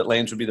altered so that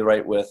lanes would be the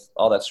right width,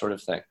 all that sort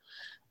of thing.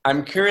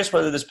 I'm curious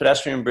whether this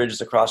pedestrian bridge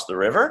is across the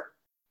river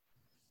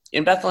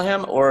in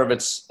Bethlehem or if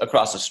it's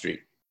across the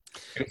street.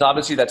 Because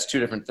obviously that's two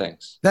different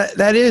things.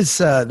 That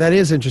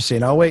is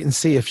interesting. I'll wait and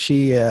see if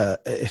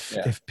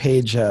if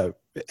Paige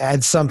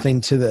adds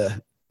something to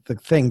the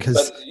thing.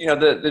 Because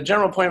the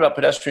general point about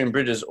pedestrian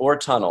bridges or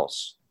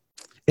tunnels.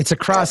 It's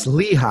across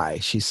Lehigh,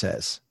 she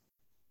says.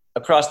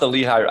 Across the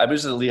Lehigh, I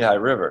believe the Lehigh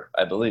River,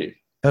 I believe.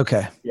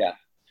 Okay. Yeah.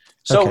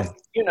 So,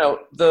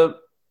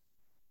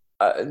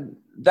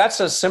 that's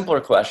a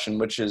simpler question,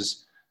 which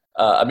is,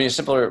 a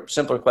simpler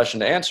question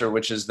to answer,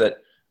 which is that,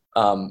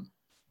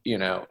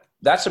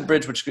 that's a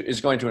bridge which is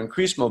going to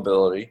increase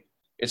mobility.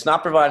 It's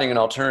not providing an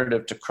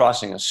alternative to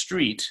crossing a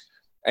street.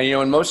 And,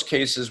 in most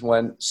cases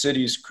when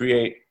cities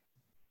create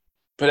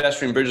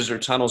pedestrian bridges or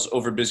tunnels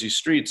over busy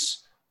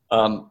streets,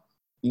 no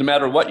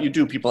matter what you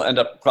do, people end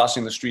up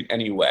crossing the street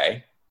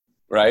anyway,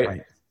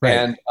 right?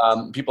 Right.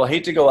 And people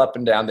hate to go up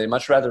and down. They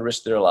much rather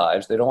risk their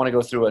lives. They don't want to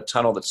go through a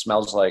tunnel that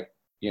smells like,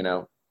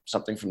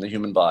 something from the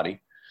human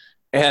body.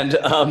 And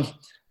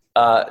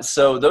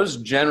so those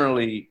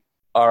generally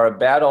are a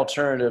bad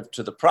alternative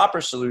to the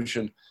proper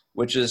solution,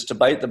 which is to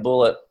bite the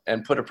bullet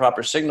and put a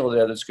proper signal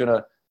there that's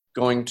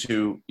going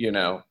to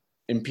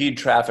impede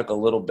traffic a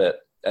little bit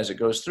as it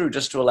goes through,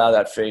 just to allow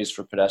that phase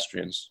for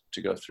pedestrians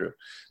to go through.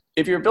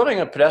 If you're building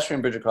a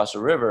pedestrian bridge across a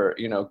river,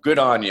 good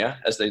on you,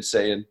 as they'd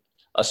say in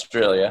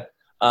Australia.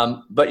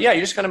 But yeah,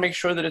 you just got to make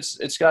sure that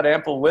it's got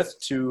ample width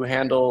to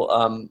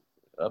handle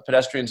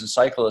pedestrians and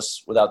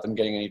cyclists without them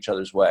getting in each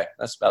other's way.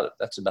 That's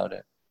about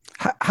it.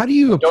 How do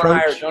you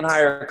approach? Don't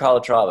hire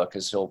Calatrava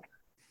because he'll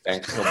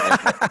bank.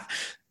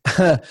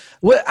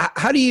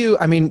 How do you?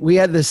 I mean, we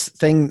had this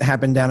thing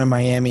happen down in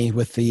Miami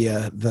with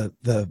the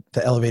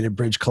elevated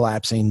bridge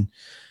collapsing,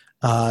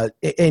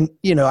 and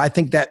I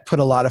think that put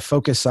a lot of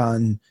focus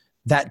on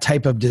that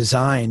type of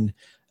design.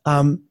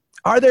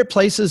 Are there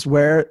places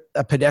where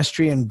a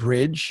pedestrian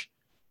bridge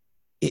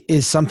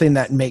is something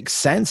that makes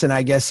sense? And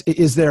I guess,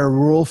 is there a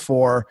rule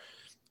for,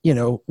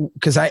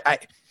 because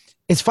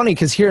it's funny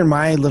because here in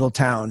my little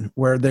town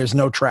where there's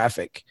no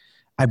traffic,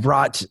 I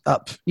brought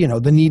up,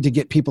 the need to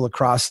get people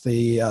across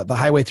the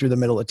highway through the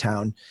middle of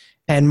town.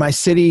 And my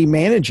city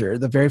manager,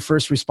 the very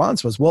first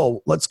response was,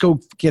 well, let's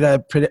go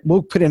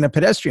we'll put in a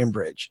pedestrian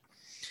bridge.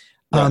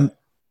 Yeah.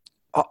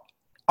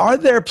 Are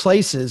there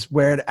places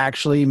where it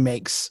actually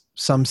makes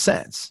some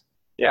sense?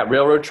 Yeah,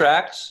 railroad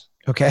tracks.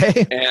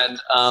 Okay.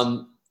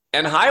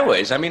 And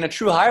highways. I mean, a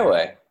true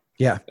highway.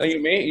 Yeah.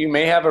 You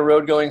may have a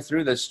road going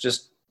through that's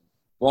just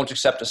won't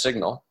accept a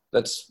signal.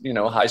 That's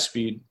high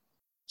speed.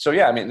 So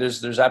yeah, I mean,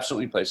 there's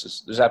absolutely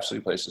places. There's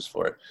absolutely places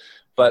for it.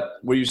 But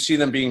where you see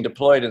them being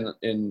deployed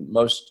in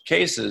most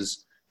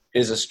cases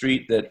is a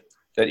street that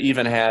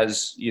even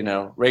has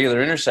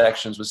regular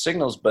intersections with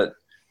signals, but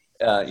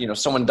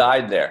someone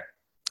died there.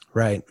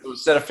 Right. So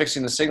instead of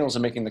fixing the signals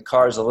and making the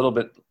cars a little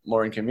bit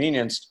more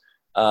inconvenienced,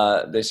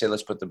 they say,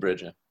 let's put the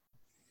bridge in.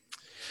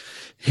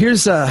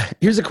 Here's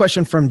a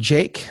question from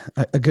Jake,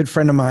 a good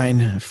friend of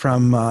mine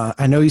from,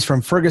 I know he's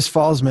from Fergus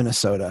Falls,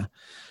 Minnesota.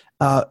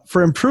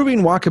 For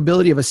improving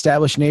walkability of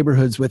established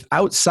neighborhoods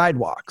without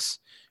sidewalks,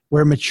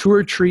 where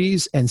mature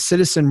trees and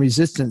citizen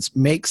resistance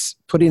makes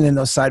putting in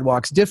those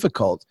sidewalks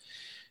difficult,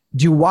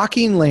 do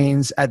walking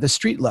lanes at the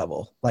street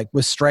level, like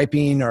with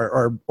striping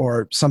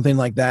or something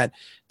like that,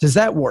 does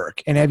that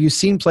work? And have you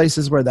seen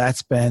places where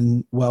that's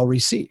been well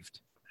received?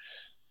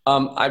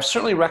 I've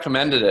certainly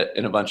recommended it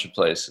in a bunch of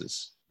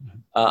places.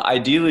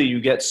 Ideally, you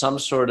get some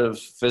sort of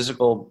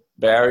physical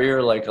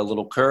barrier, like a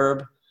little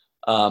curb.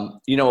 A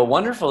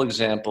wonderful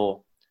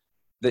example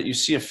that you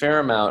see a fair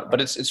amount, but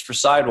it's for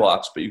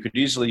sidewalks, but you could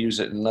easily use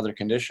it in another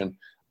condition.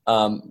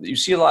 You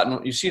see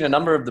in a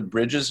number of the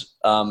bridges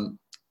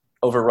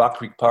over Rock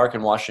Creek Park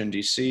in Washington,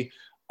 D.C.,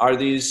 are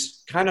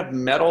these kind of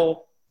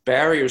metal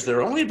barriers that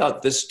are only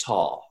about this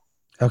tall.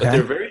 Okay. But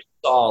they're very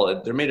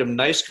solid. They're made of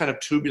nice kind of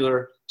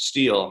tubular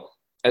steel,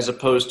 as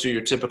opposed to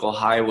your typical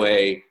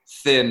highway,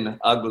 thin,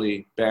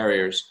 ugly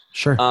barriers.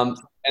 Sure.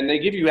 And they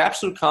give you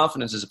absolute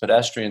confidence as a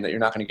pedestrian that you're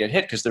not going to get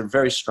hit because they're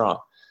very strong.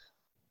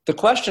 The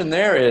question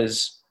there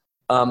is,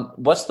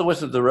 what's the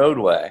width of the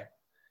roadway?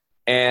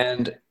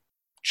 And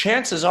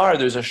chances are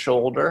there's a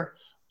shoulder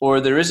or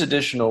there is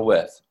additional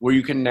width where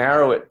you can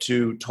narrow it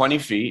to 20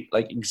 feet,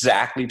 like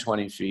exactly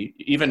 20 feet,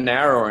 even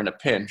narrower in a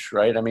pinch,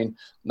 right? I mean,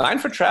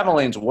 9-foot travel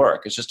lanes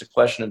work. It's just a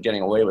question of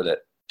getting away with it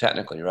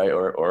technically, right?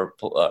 Or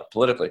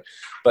politically.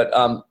 But,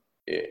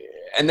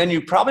 and then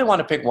you probably want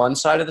to pick one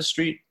side of the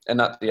street and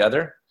not the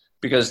other,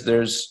 because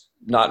there's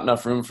not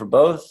enough room for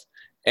both,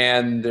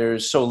 and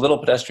there's so little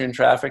pedestrian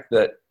traffic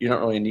that you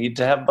don't really need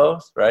to have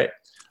both, right?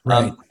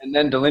 Right. And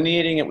then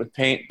delineating it with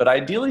paint, but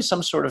ideally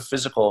some sort of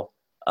physical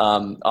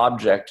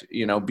object,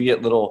 be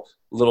it little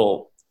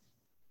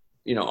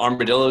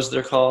armadillos,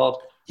 they're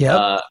called,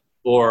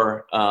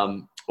 or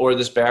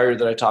this barrier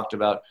that I talked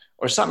about,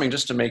 or something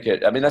just to make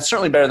it. I mean, that's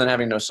certainly better than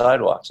having no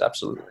sidewalks.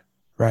 Absolutely.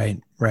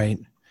 Right.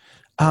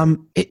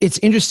 It's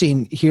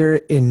interesting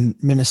here in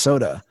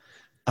Minnesota.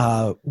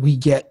 We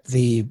get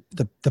the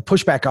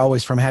pushback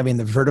always from having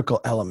the vertical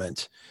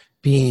element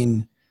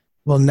being,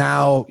 well,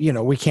 now,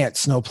 we can't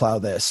snowplow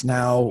this.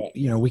 Now,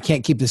 we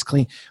can't keep this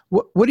clean.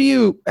 What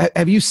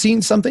have you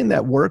seen something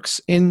that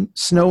works in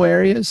snow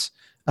areas?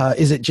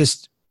 Is it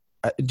just,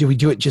 do we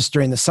do it just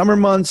during the summer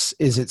months?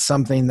 Is it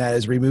something that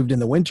is removed in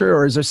the winter,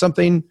 or is there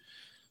something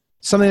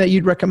that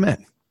you'd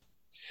recommend?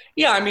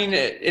 Yeah. I mean,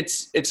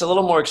 it's a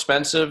little more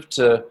expensive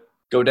to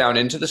go down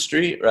into the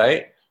street,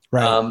 right?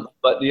 Right.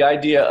 But the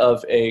idea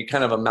of a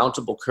kind of a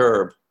mountable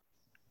curb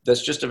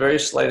that's just a very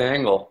slight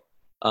angle.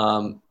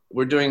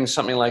 We're doing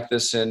something like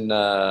this in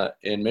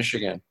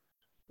Michigan,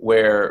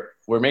 where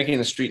we're making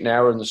the street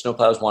narrower than the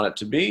snowplows want it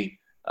to be,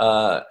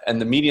 and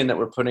the median that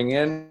we're putting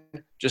in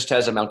just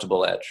has a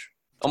mountable edge,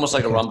 almost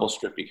like a rumble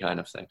strippy kind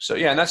of thing. So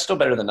yeah, and that's still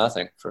better than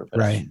nothing for a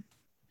pedestrian.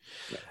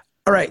 Right. Yeah.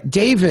 All right,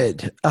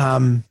 David.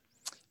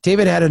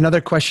 David had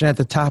another question at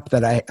the top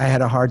that I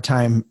had a hard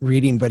time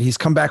reading, but he's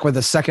come back with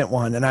a second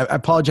one. And I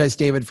apologize,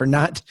 David, for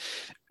not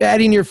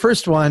adding your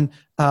first one.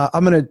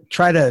 I'm going to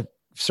try to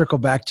circle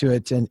back to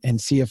it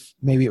and see if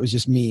maybe it was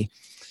just me.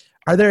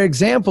 Are there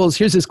examples?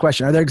 Here's his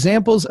question. Are there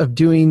examples of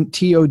doing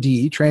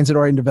TOD,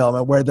 transit-oriented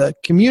development, where the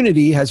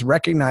community has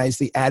recognized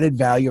the added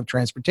value of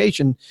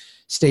transportation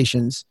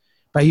stations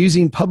by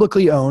using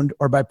publicly owned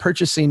or by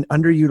purchasing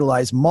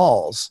underutilized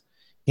malls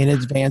in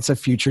advance of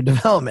future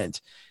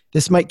development?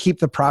 This might keep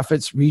the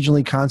profits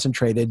regionally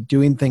concentrated,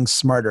 doing things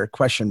smarter, ?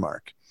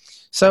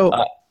 So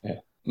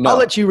no. I'll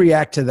let you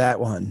react to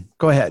that one.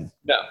 Go ahead.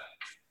 No.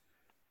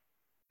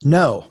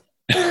 No.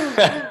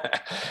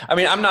 I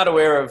mean, I'm not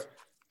aware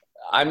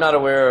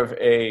of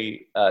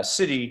a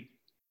city,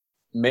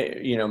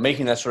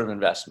 making that sort of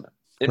investment.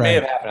 It may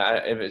have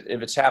happened.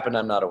 If it's happened,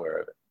 I'm not aware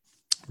of it.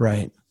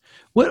 Right.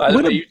 By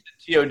the way, you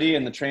said TOD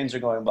and the trains are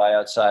going by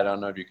outside. I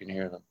don't know if you can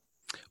hear them.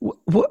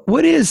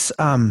 What is,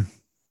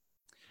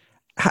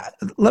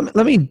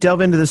 let me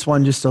delve into this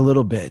one just a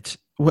little bit.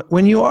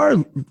 When you are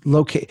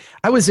located,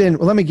 I was in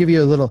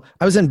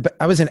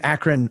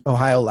Akron,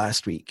 Ohio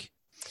last week.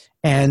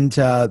 And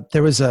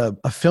there was a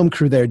film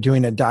crew there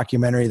doing a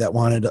documentary that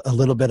wanted a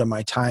little bit of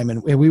my time.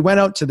 And we went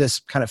out to this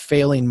kind of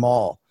failing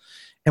mall.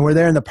 And we're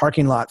there in the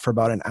parking lot for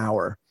about an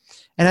hour.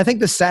 And I think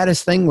the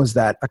saddest thing was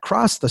that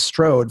across the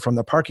Strode from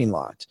the parking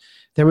lot,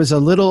 there was a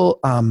little,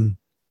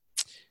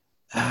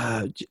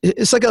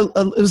 it's like it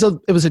was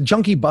a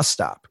junky bus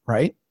stop,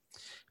 right?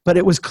 But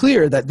it was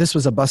clear that this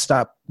was a bus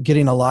stop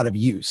getting a lot of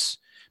use,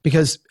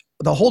 because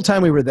the whole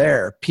time we were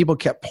there, people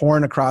kept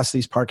pouring across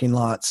these parking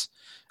lots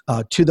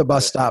to the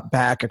bus stop,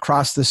 back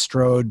across the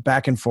Strode,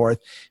 back and forth,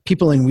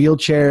 people in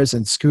wheelchairs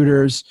and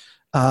scooters,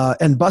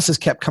 and buses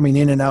kept coming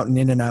in and out and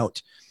in and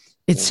out.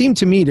 It seemed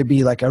to me to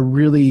be like a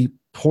really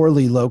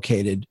poorly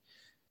located,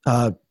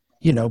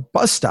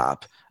 bus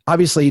stop.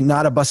 Obviously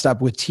not a bus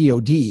stop with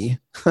TOD.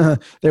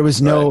 There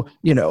was no,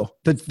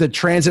 the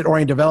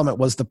transit-oriented development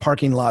was the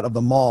parking lot of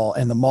the mall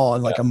and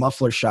like a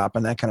muffler shop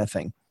and that kind of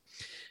thing.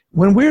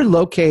 When we're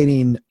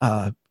locating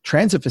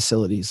transit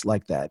facilities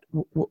like that,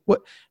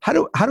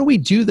 how do we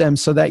do them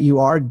so that you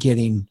are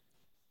getting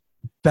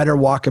better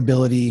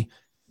walkability,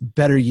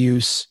 better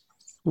use?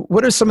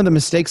 What are some of the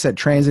mistakes that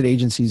transit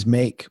agencies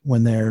make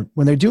when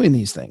they're doing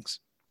these things?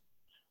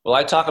 Well,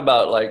 I talk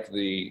about like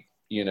the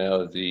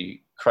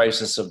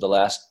crisis of the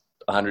last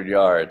 100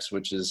 yards,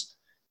 which is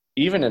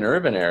even in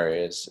urban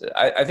areas.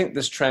 I think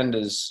this trend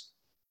is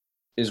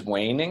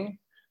waning,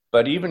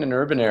 but even in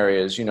urban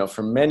areas,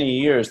 for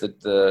many years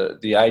that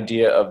the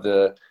idea of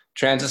the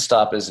transit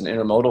stop as an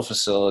intermodal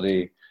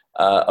facility,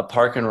 a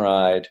park and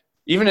ride,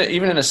 even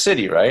in a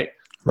city, right?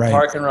 A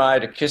park and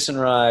ride, a kiss and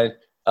ride,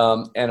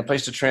 and a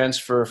place to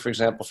transfer, for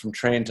example, from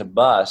train to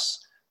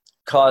bus,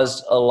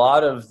 caused a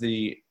lot of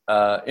the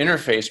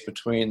interface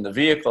between the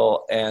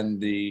vehicle and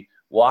the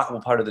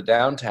walkable part of the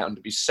downtown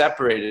to be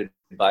separated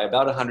by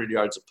about 100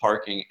 yards of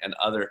parking and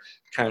other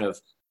kind of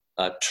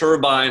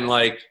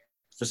turbine-like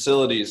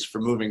facilities for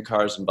moving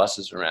cars and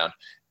buses around,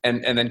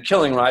 and then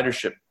killing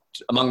ridership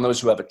among those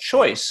who have a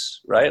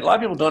choice, right? A lot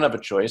of people don't have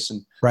a choice,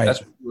 and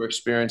that's what we're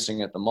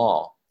experiencing at the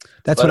mall.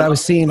 That's what I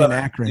was seeing in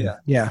Akron.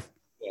 Yeah.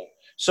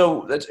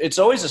 So it's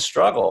always a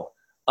struggle.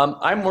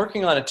 I'm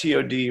working on a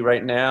TOD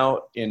right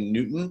now in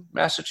Newton,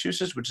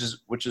 Massachusetts,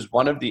 which is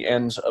one of the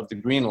ends of the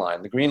Green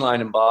Line. The Green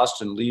Line in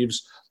Boston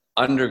leaves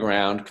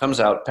underground, comes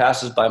out,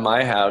 passes by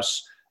my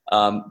house,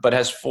 but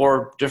has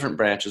 4 different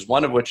branches,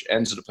 one of which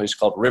ends at a place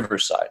called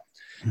Riverside.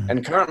 Mm-hmm.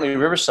 And currently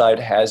Riverside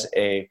has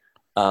a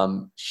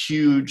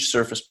huge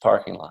surface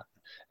parking lot.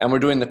 And we're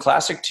doing the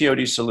classic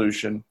TOD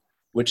solution,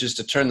 which is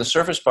to turn the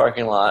surface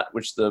parking lot,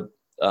 which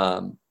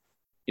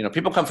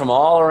people come from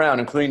all around,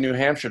 including New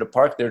Hampshire, to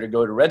park there to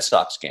go to Red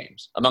Sox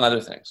games, among other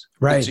things.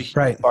 It's a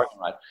huge parking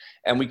lot.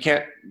 And we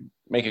can't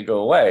make it go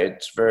away.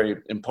 It's very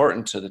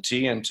important to the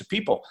T and to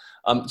people.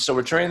 So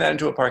we're turning that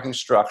into a parking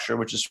structure,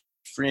 which is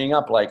freeing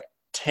up like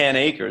 10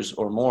 acres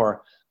or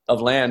more of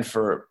land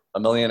for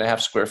 1.5 million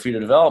square feet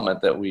of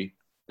development that we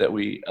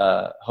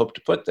hope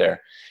to put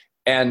there.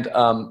 And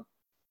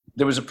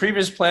there was a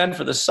previous plan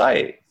for the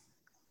site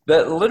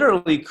that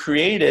literally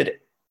created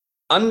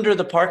under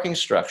the parking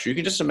structure. You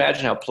can just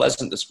imagine how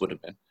pleasant this would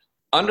have been.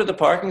 Under the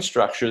parking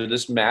structure,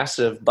 this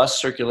massive bus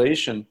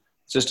circulation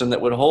system that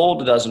would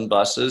hold a dozen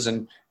buses,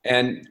 and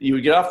you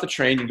would get off the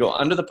train, you'd go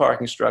under the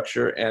parking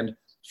structure and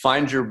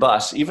find your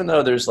bus, even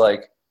though there's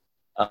like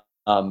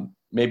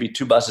maybe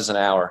 2 buses an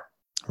hour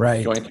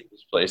going through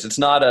this place. It's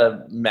not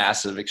a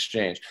massive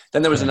exchange.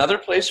 Then there was another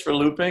place for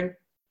looping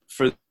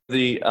for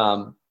the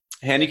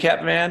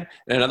handicap van,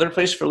 and another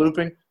place for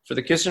looping for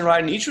the kiss and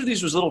ride. And each of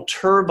these was little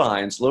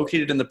turbines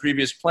located in the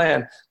previous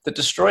plan that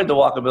destroyed the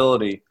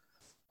walkability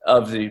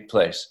of the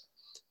place.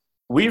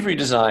 We've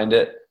redesigned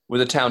it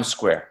with a town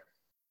square.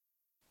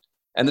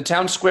 And the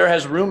town square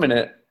has room in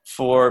it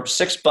for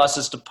 6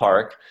 buses to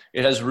park.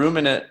 It has room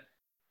in it.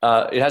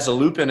 It has a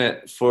loop in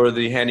it for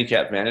the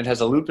handicap van. It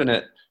has a loop in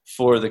it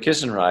for the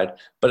kiss and ride,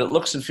 but it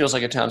looks and feels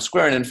like a town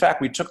square. And in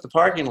fact, we took the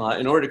parking lot,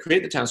 in order to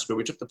create the town square,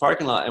 we took the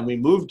parking lot and we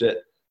moved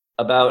it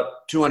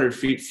about 200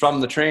 feet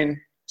from the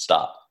train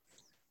stop.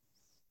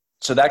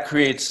 So that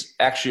creates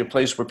actually a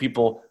place where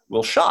people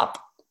will shop,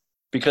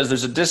 because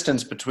there's a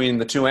distance between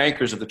the 2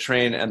 anchors of the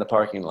train and the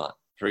parking lot,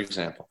 for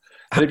example.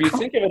 But if you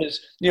think of it as,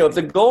 if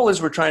the goal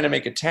is we're trying to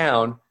make a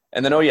town,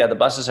 and then, the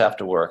buses have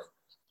to work,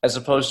 as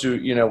opposed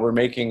to, we're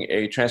making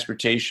a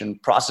transportation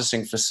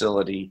processing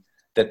facility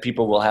that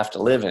people will have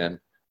to live in,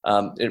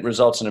 it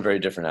results in a very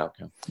different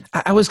outcome.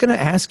 I was going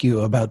to ask you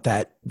about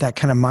that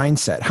kind of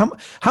mindset.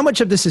 How much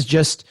of this is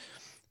just,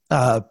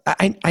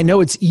 I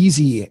know it's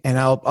easy, and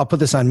I'll put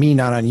this on me,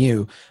 not on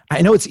you.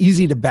 I know it's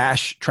easy to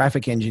bash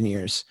traffic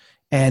engineers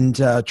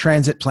and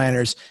transit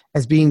planners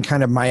as being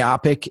kind of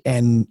myopic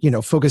and,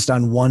 focused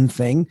on one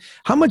thing.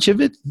 How much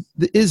of it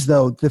is,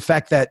 though, the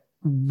fact that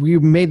we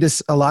made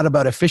this a lot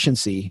about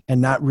efficiency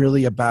and not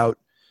really about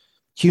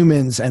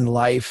humans and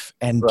life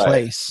and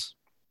place?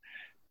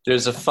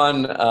 There's a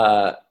fun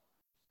book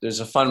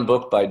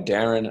by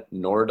Darren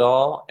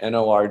Nordahl,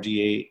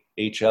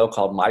 Nordal,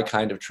 called My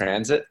Kind of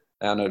Transit.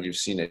 I don't know if you've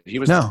seen it. He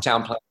was the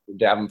town planner for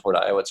Davenport,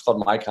 Iowa. It's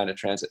called My Kind of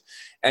Transit.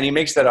 And he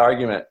makes that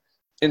argument.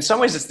 In some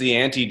ways, it's the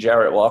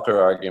anti-Jarrett Walker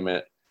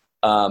argument.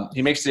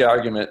 He makes the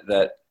argument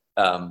that,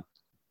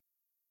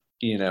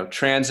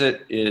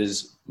 transit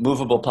is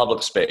movable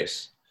public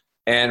space.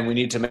 And we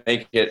need to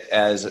make it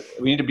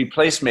we need to be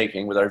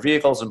placemaking with our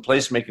vehicles and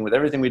placemaking with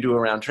everything we do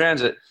around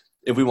transit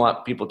if we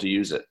want people to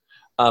use it.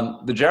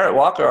 The Jarrett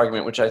Walker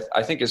argument, which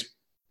I think is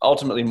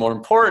ultimately more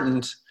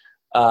important,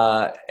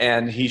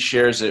 and he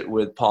shares it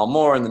with Paul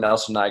Moore and the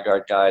Nelson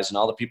Nygaard guys and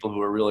all the people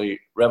who are really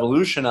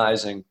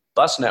revolutionizing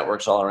bus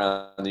networks all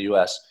around the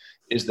U.S.,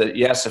 is that,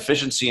 yes,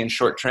 efficiency and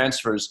short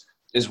transfers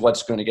is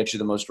what's going to get you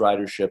the most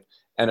ridership.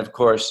 And, of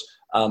course,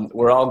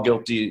 we're all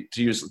guilty,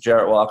 to use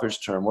Jarrett Walker's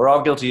term, we're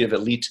all guilty of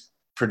elite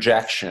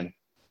projection.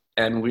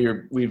 And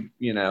we're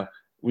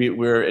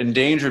in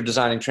danger of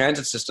designing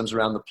transit systems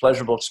around the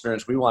pleasurable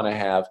experience we want to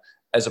have,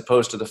 as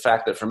opposed to the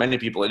fact that for many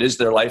people it is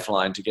their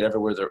lifeline to get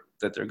everywhere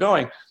that they're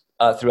going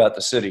throughout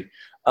the city.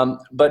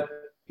 But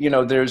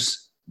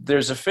there's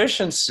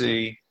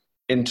efficiency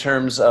in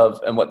terms of,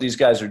 and what these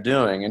guys are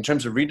doing, in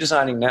terms of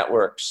redesigning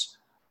networks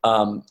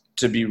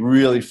to be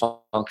really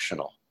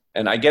functional.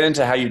 And I get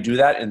into how you do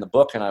that in the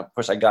book, and of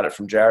course I got it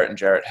from Jarrett, and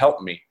Jarrett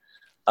helped me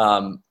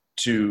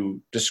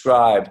to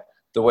describe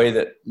the way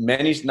that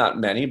not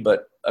many,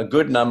 but a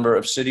good number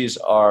of cities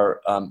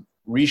are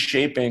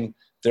reshaping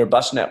their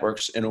bus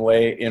networks in a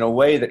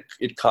way that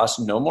it costs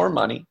no more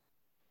money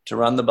to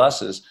run the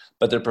buses,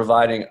 but they're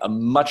providing a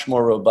much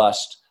more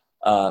robust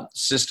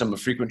system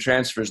of frequent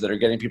transfers that are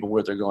getting people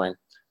where they're going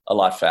a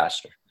lot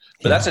faster.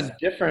 But that's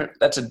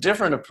a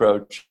different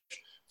approach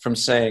from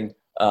saying,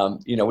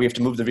 we have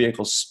to move the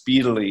vehicles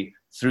speedily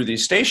through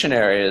these station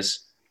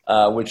areas,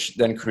 which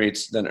then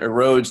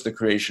erodes the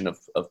creation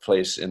of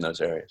place in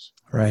those areas.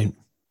 Right.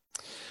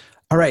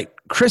 All right.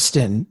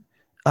 Kristen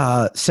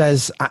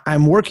says,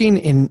 I'm working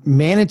in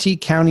Manatee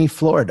County,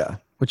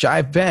 Florida, which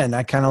I've been.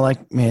 I kind of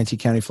like Manatee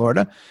County,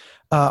 Florida.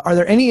 Are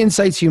there any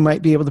insights you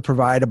might be able to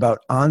provide about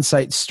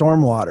on-site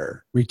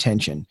stormwater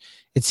retention?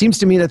 It seems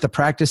to me that the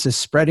practice is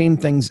spreading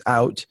things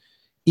out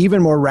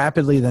even more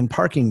rapidly than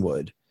parking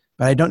would,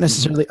 but I don't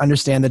necessarily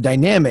understand the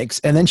dynamics.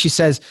 And then she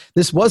says,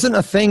 this wasn't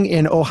a thing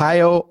in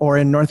Ohio or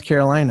in North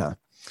Carolina.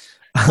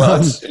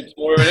 Well, it's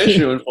more of an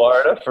issue in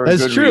Florida for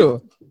That's good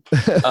true.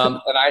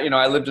 And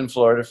I lived in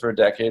Florida for a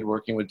decade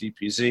working with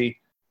DPZ,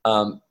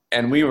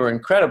 and we were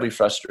incredibly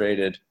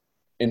frustrated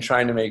in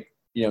trying to make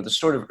the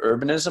sort of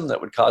urbanism that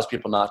would cause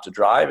people not to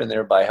drive and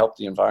thereby help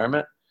the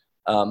environment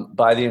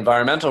by the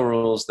environmental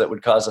rules that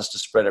would cause us to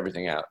spread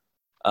everything out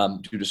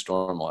due to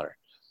stormwater.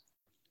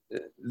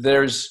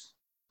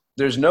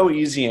 There's no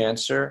easy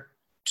answer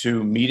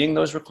to meeting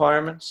those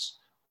requirements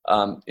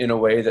in a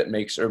way that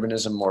makes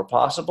urbanism more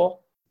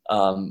possible.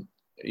 But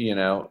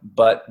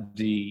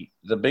the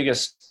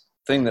biggest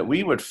thing that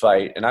we would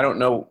fight, and I don't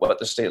know what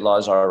the state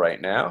laws are right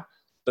now,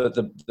 but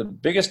the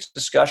biggest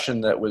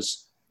discussion that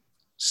was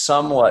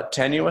somewhat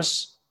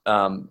tenuous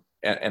and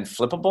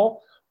flippable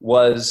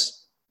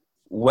was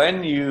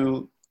when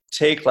you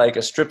take like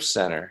a strip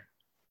center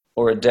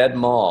or a dead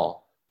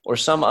mall or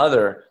some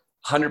other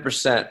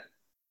 100%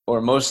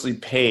 or mostly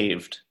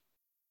paved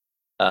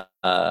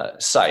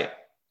site,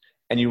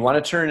 and you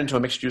want to turn it into a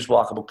mixed-use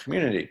walkable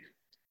community,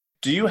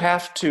 do you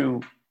have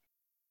to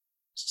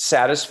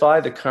satisfy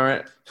the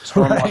current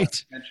stormwater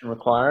retention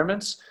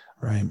requirements?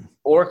 Right.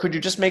 Or could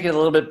you just make it a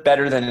little bit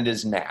better than it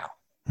is now?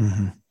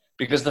 Mm-hmm.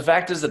 Because the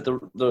fact is that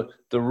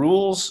the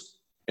rules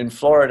in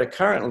Florida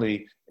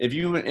currently, if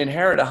you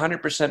inherit a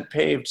 100%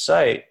 paved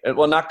site,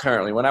 well, not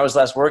currently, when I was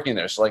last working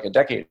there, so like a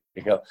decade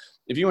ago,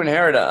 if you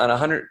inherit a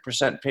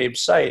 100% paved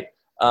site,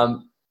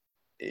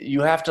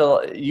 you have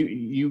to,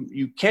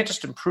 you can't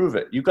just improve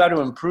it. You've got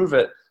to improve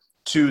it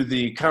to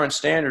the current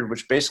standard,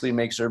 which basically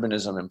makes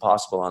urbanism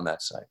impossible on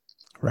that site.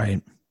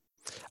 Right.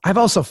 I've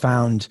also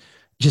found,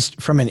 just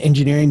from an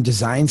engineering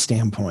design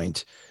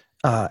standpoint,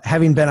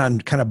 having been on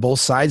kind of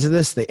both sides of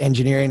this, the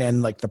engineering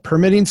and like the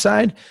permitting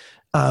side,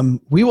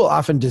 we will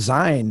often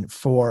design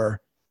for,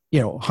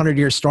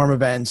 100-year storm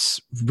events,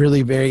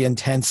 really very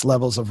intense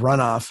levels of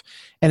runoff,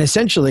 and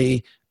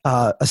essentially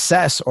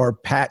assess or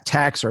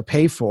tax or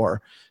pay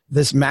for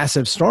this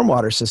massive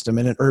stormwater system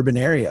in an urban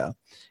area.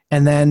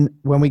 And then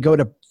when we go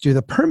to do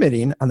the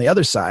permitting on the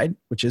other side,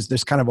 which is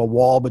there's kind of a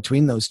wall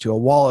between those two, a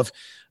wall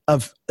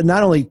of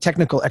not only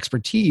technical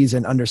expertise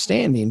and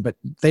understanding, but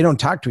they don't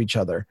talk to each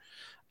other.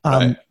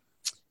 Right.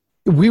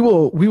 We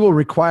will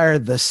require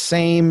the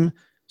same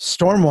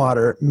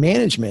stormwater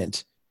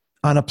management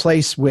on a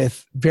place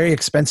with very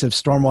expensive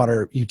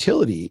stormwater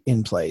utility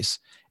in place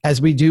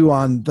as we do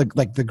on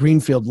the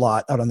greenfield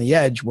lot out on the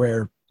edge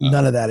where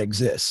none of that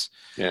exists.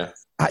 Yeah.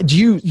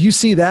 Do you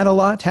see that a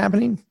lot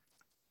happening?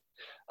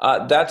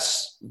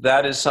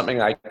 That is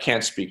something I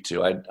can't speak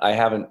to. I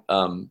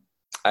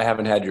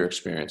haven't had your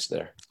experience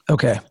there.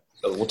 Okay.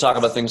 So we'll talk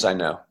about things I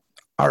know.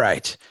 All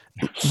right.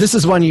 This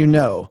is one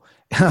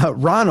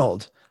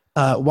Ronald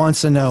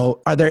wants to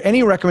know, are there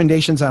any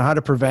recommendations on how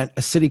to prevent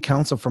a city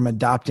council from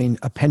adopting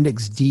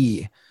Appendix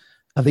D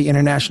of the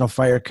International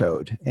Fire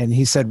Code? And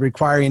he said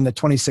requiring the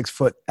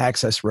 26-foot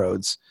access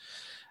roads.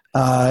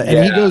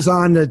 And he goes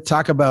on to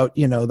talk about,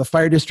 the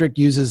fire district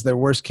uses their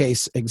worst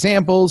case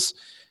examples,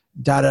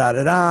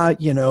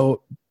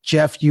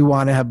 Jeff, you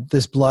want to have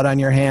this blood on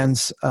your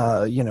hands,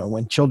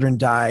 when children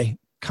die,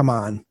 come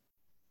on.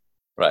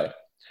 Right.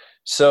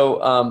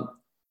 So I'm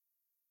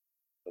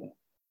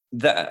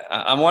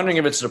wondering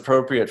if it's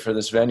appropriate for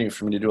this venue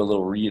for me to do a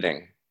little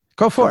reading.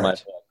 Go for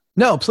it.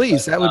 No,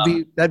 please.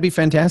 That'd be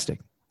fantastic.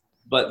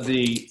 But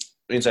it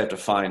means I have to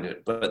find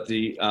it. But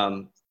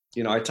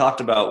I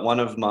talked about one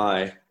of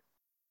my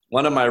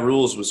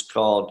rules was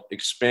called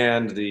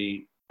expand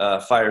the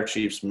fire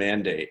chief's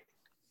mandate,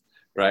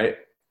 right?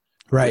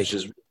 Right. Which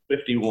is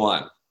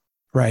 51.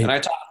 Right. And I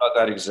talked about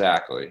that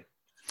exactly.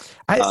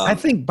 I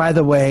think, by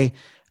the way,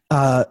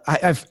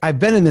 I've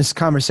been in this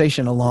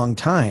conversation a long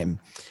time,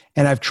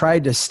 and I've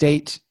tried to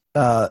state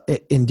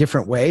it in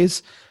different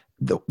ways.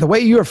 The way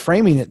you are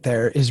framing it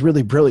there is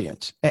really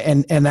brilliant,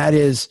 and that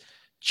is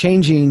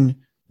changing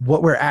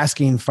what we're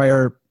asking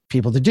fire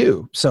people to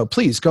do. So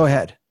please go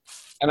ahead.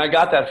 And I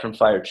got that from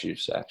fire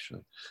chiefs,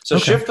 actually. So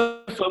shift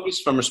the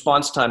focus from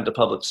response time to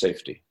public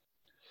safety.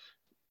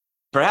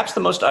 Perhaps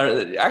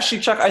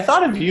actually, Chuck, I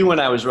thought of you when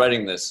I was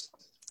writing this.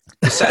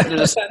 There's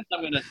a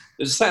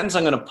sentence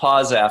I'm gonna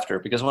pause after,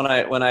 because when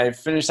I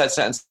finish that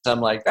sentence, I'm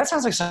like, that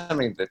sounds like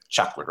something that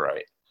Chuck would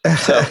write.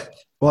 So,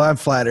 well, I'm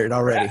flattered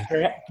already.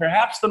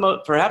 Perhaps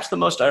the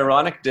most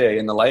ironic day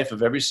in the life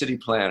of every city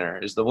planner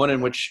is the one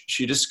in which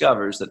she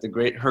discovers that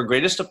her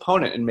greatest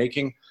opponent in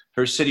making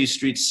her city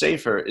streets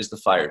safer is the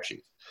fire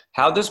chief.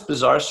 How this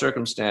bizarre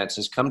circumstance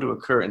has come to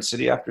occur in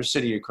city after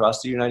city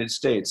across the United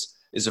States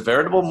is a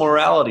veritable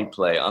morality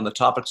play on the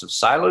topics of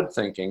siloed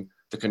thinking,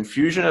 the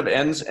confusion of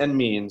ends and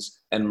means,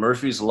 and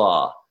Murphy's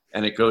Law.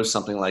 And it goes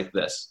something like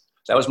this.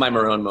 That was my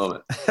Marone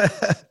moment.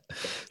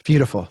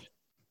 Beautiful.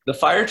 The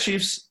fire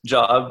chief's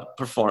job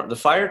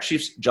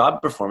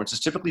performance is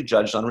typically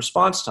judged on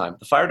response time.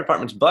 The fire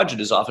department's budget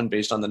is often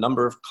based on the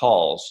number of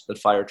calls that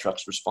fire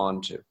trucks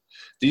respond to.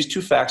 These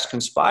two facts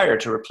conspire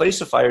to replace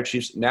a fire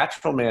chief's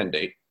natural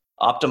mandate,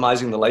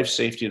 optimizing the life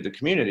safety of the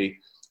community,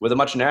 with a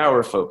much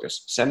narrower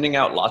focus, sending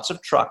out lots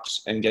of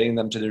trucks and getting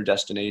them to their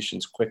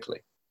destinations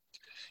quickly.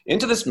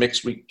 Into this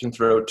mix, we can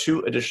throw two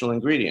additional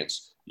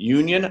ingredients: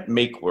 union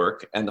make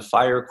work and the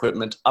fire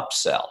equipment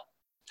upsell.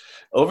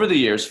 Over the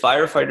years,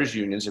 firefighters'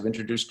 unions have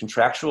introduced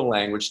contractual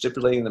language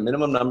stipulating the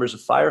minimum numbers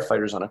of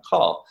firefighters on a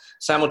call.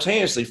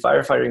 Simultaneously,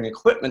 firefighting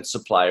equipment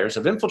suppliers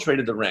have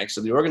infiltrated the ranks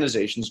of the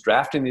organizations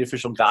drafting the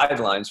official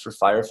guidelines for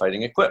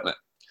firefighting equipment.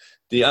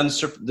 The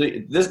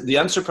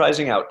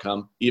unsurprising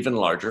outcome, even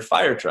larger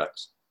fire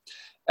trucks.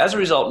 As a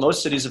result,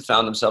 most cities have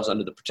found themselves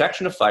under the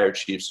protection of fire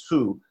chiefs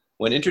who,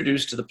 when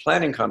introduced to the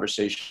planning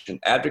conversation,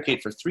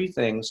 advocate for three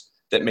things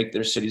that make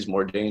their cities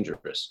more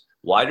dangerous: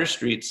 wider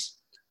streets,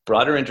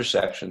 broader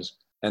intersections,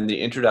 and the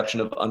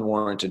introduction of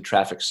unwarranted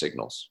traffic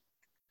signals.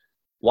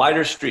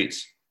 Wider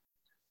streets.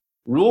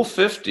 Rule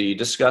 50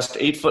 discussed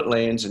 8-foot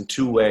lanes and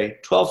two-way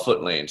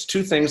 12-foot lanes,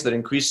 two things that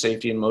increase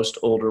safety in most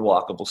older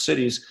walkable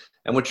cities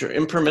and which are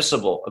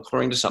impermissible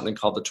according to something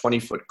called the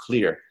 20-foot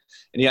clear.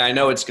 And yeah, I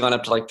know it's gone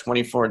up to like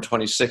 24 and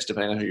 26,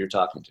 depending on who you're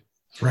talking to.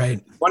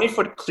 Right.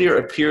 20-foot clear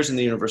appears in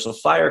the Universal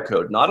Fire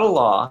Code, not a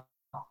law,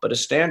 but a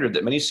standard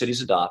that many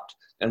cities adopt,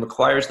 and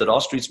requires that all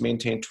streets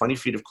maintain 20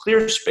 feet of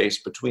clear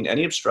space between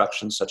any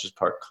obstructions, such as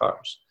parked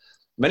cars.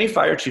 Many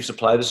fire chiefs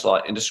apply this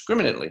law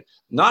indiscriminately,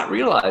 not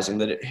realizing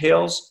that it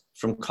hails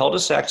from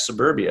cul-de-sac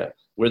suburbia,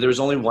 where there is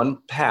only one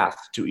path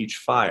to each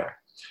fire.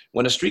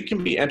 When a street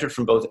can be entered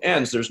from both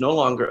ends, there's no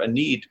longer a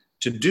need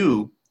to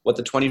do what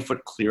the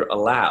 20-foot clear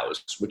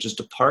allows, which is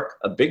to park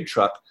a big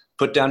truck,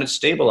 put down its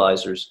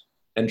stabilizers,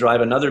 and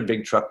drive another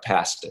big truck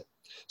past it.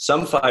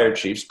 Some fire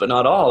chiefs, but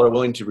not all, are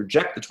willing to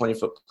reject the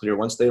 20-foot clear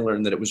once they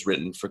learn that it was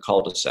written for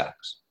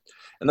cul-de-sacs.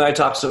 And then I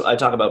talk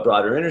about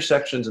broader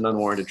intersections and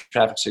unwarranted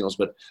traffic signals,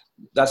 but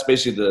that's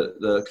basically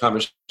the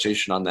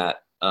conversation on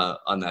that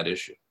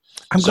issue.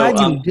 I'm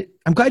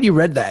glad you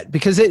read that,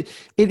 because it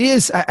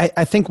is.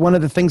 I think one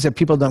of the things that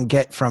people don't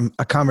get from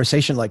a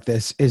conversation like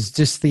this is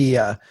just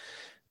the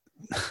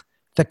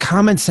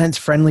common sense,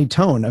 friendly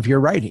tone of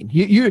your writing.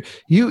 You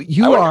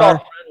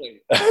are.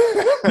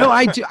 No,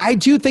 I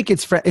do think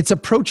it's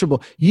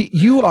approachable.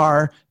 You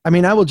are. I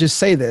mean, I will just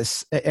say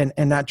this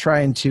and not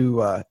trying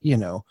to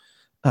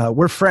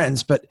we're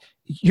friends, but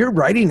your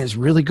writing is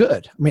really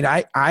good. I mean,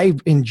 I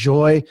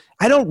enjoy.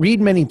 I don't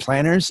read many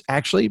planners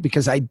actually,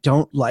 because I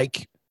don't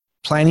like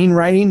planning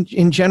writing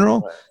in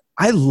general. Right.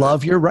 I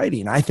love your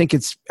writing. I think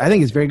it's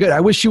very good. I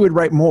wish you would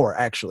write more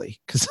actually,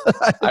 because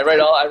I write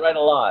a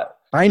lot.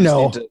 I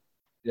know.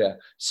 Yeah.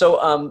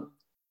 So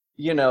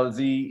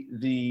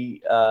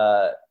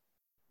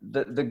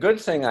the good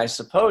thing, I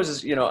suppose,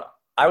 is,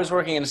 I was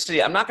working in a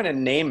city. I'm not going to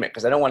name it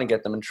because I don't want to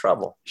get them in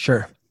trouble.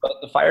 Sure. But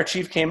the fire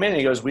chief came in and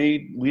he goes,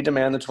 we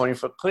demand the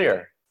 20-foot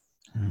clear.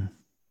 Mm.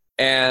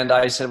 And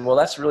I said, well,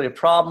 that's really a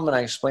problem. And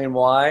I explained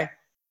why.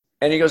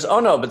 And he goes, oh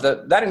no,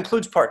 but that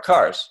includes parked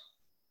cars.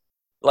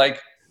 Like,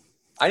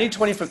 I need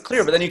 20-foot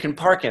clear, but then you can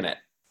park in it.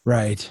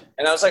 Right.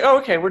 And I was like, oh,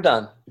 okay, we're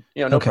done.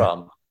 No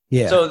problem.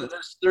 Yeah. So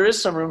there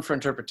is some room for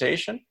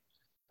interpretation.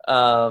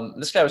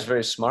 This guy was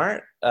very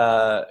smart.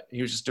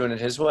 He was just doing it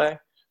his way.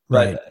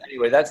 But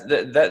anyway,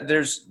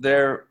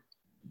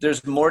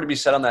 there's more to be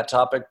said on that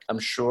topic, I'm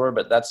sure,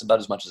 but that's about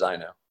as much as I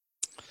know.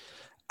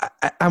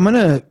 I'm going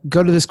to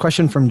go to this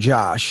question from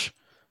Josh.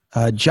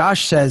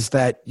 Josh says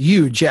that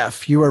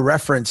Jeff, you were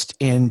referenced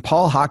in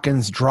Paul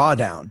Hawkins'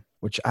 Drawdown,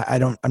 which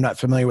I'm not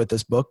familiar with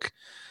this book,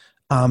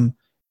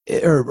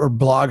 or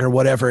blog or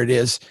whatever it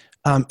is.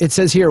 It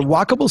says here,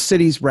 walkable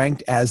cities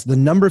ranked as the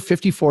number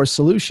 54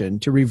 solution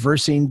to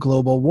reversing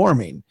global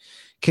warming.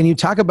 Can you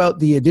talk about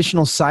the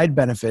additional side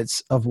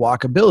benefits of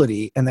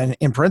walkability? And then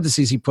in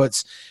parentheses, he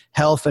puts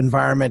health,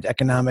 environment,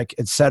 economic,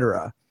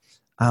 etc.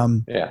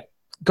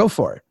 Go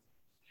for it.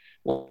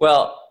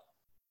 Well,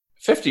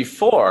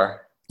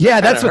 54. Yeah,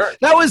 that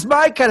was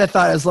my kind of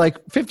thought. I was like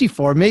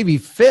 54, maybe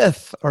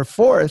fifth or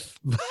fourth.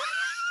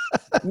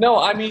 No,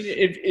 I mean,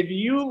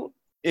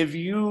 if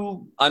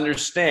you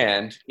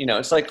understand,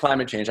 it's like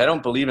climate change. I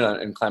don't believe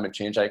in climate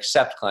change. I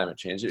accept climate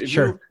change. If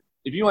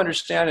you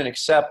understand and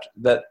accept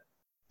that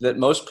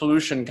most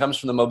pollution comes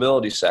from the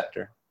mobility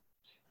sector,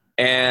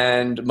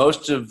 and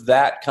most of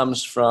that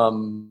comes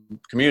from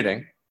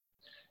commuting,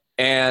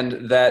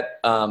 and that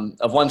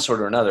of one sort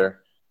or another,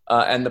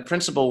 and the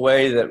principal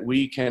way that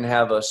we can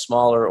have a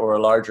smaller or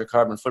a larger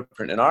carbon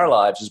footprint in our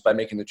lives is by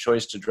making the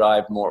choice to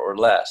drive more or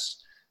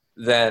less,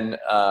 then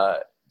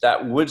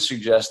that would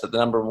suggest that the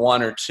number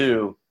one or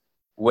two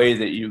way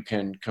that you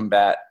can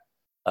combat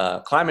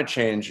climate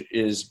change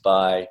is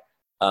by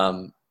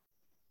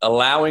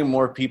allowing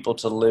more people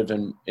to live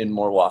in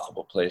more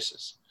walkable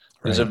places.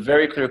 There's a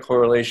very clear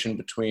correlation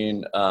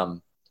between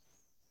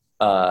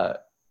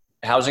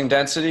housing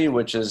density,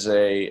 which is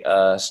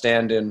a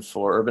stand-in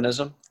for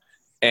urbanism,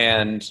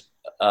 and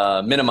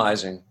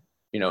minimizing.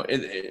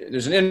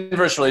 There's an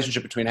inverse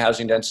relationship between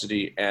housing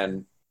density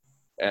and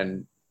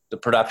the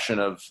production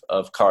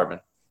of carbon.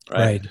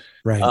 Right.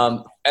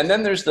 And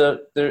then there's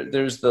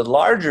the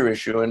larger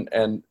issue,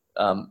 and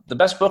the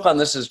best book on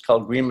this is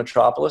called Green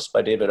Metropolis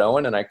by David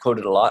Owen, and I quote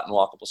it a lot in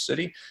Walkable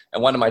City.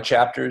 And one of my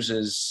chapters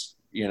is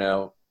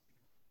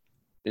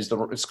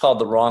it's called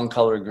The Wrong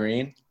Color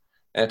Green,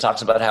 and it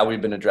talks about how we've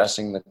been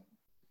addressing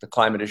the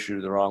climate issue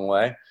the wrong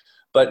way.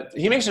 But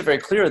he makes it very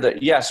clear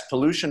that yes,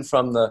 pollution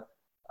from the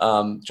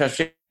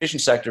transportation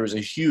sector is a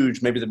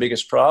huge, maybe the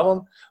biggest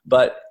problem.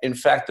 But in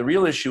fact, the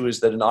real issue is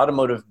that an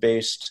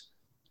automotive-based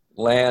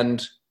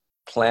land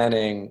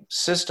planning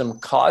system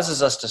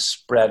causes us to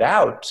spread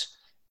out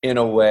in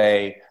a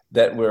way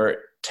that we're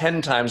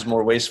 10 times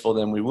more wasteful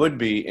than we would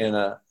be in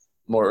a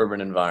more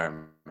urban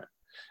environment.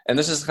 And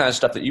this is the kind of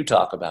stuff that you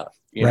talk about.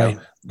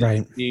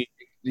 The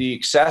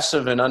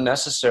excessive and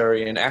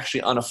unnecessary and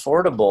actually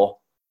unaffordable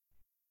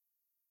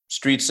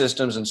street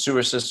systems and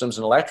sewer systems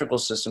and electrical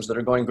systems that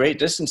are going great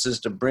distances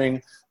to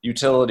bring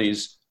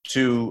utilities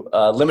to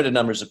limited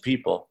numbers of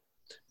people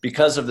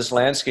because of this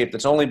landscape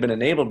that's only been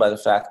enabled by the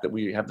fact that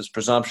we have this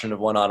presumption of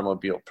one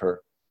automobile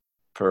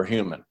per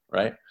human,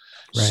 right?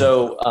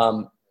 So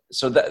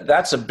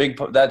that's a big,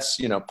 that's,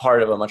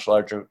 part of a much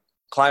larger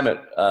climate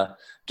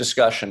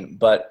discussion.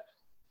 But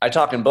I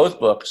talk in both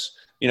books,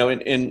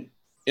 in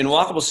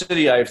Walkable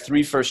City, I have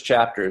 3 first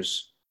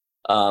chapters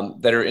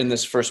that are in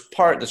this first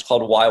part that's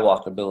called Why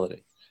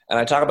Walkability. And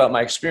I talk about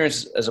my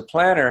experience as a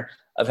planner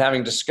of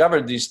having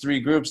discovered these 3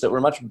 groups that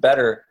were much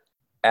better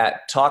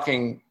at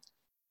talking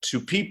to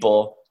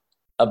people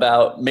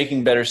about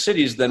making better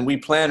cities than we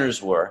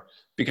planners were,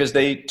 because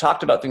they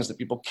talked about things that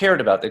people cared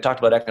about. They talked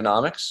about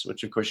economics,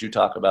 which of course you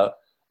talk about.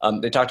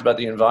 They talked about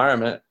the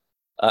environment,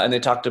 and they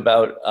talked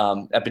about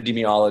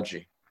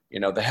epidemiology,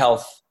 the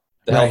health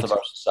of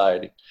our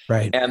society.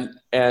 Right. And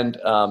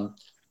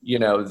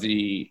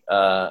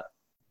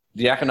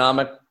the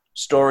economic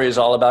story is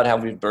all about how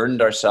we've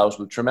burdened ourselves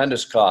with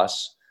tremendous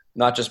costs,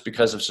 not just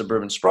because of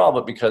suburban sprawl,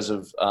 but because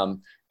of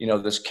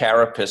this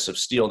carapace of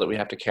steel that we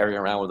have to carry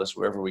around with us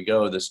wherever we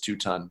go. This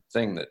 2-ton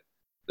thing that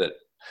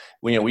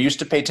we used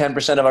to pay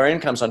 10% of our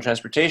incomes on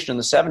transportation in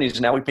the 70s,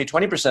 and now we pay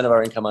 20% of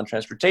our income on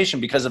transportation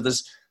because of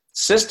this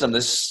system,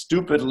 this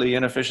stupidly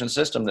inefficient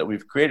system that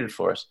we've created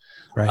for us.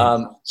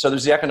 Right. So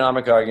there's the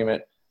economic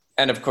argument,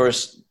 and of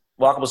course,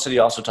 Walkable City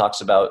also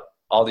talks about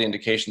all the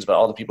indications about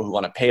all the people who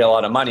want to pay a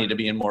lot of money to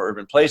be in more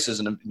urban places,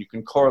 and you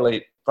can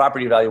correlate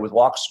property value with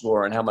walk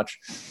score and how much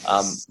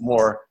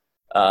more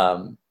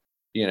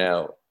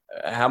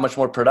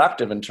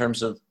productive in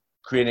terms of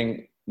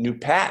creating new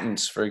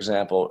patents, for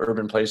example,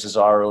 urban places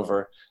are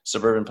over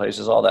suburban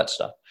places, all that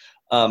stuff.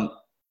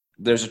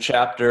 There's a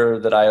chapter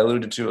that I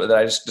alluded to that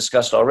I just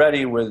discussed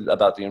already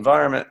about the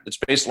environment. It's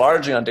based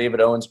largely on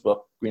David Owen's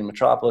book, Green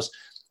Metropolis.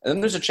 And then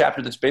there's a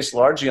chapter that's based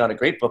largely on a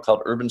great book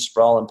called Urban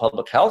Sprawl and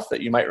Public Health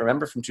that you might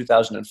remember from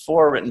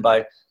 2004, written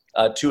by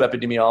two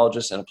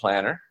epidemiologists and a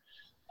planner,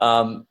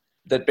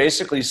 that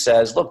basically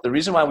says, look, the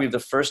reason why we have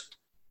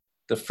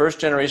the first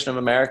generation of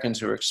Americans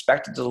who are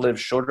expected to live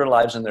shorter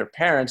lives than their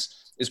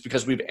parents is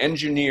because we've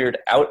engineered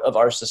out of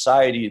our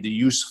society the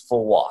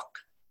useful walk.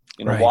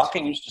 Right.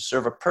 Walking used to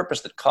serve a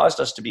purpose that caused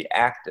us to be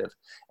active.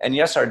 And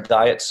yes, our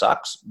diet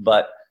sucks,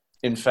 but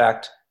in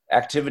fact,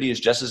 activity is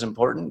just as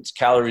important. It's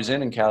calories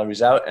in and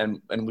calories out.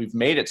 And we've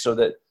made it so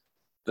that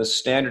the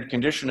standard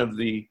condition of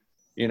the,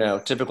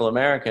 typical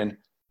American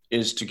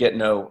is to get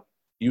no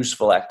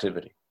useful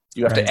activity.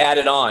 You have to add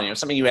it on,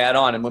 something you add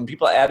on. And when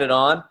people add it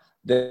on,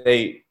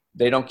 they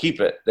don't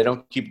keep it. They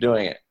don't keep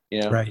doing it,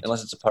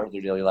 unless it's a part of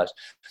their daily lives.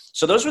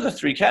 So those were the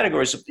three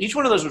categories. So each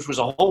one of those, which was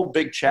a whole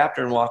big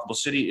chapter in Walkable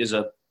City, is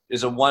a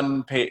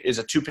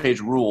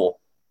 2-page rule.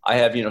 I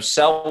have,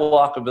 cell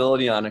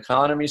walkability on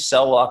economy,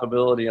 cell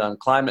walkability on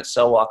climate,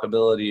 cell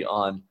walkability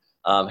on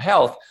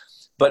health.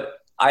 But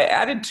I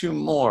added 2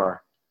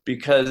 more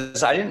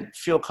because I didn't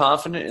feel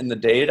confident in the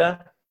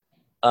data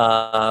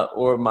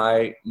or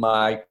my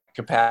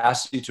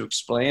capacity to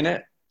explain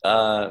it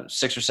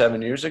 6 or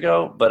 7 years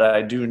ago, but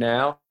I do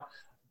now.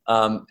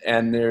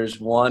 And there's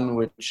one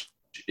which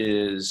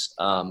is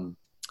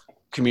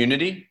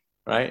community,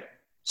 right?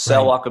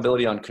 Cell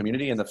walkability on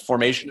community and the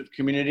formation of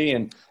community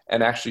and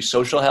actually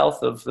social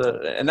health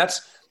and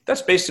that's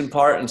based in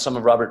part in some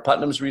of Robert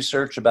Putnam's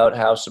research about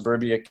how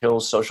suburbia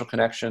kills social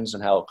connections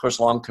and how, of course,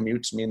 long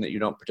commutes mean that you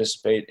don't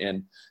participate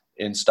in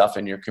stuff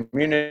in your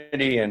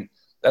community. And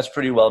that's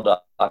pretty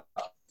well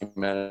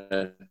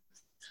documented.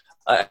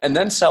 And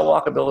then cell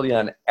walkability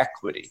on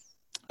equity,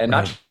 and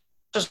not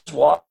just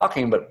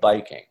walking, but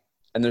biking.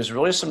 And there's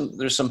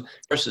some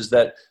courses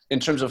that, in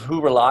terms of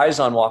who relies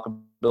on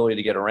walkability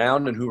to get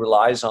around and who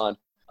relies on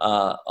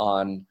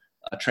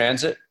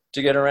transit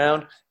to get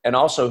around, and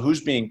also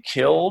who's being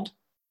killed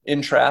in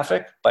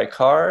traffic by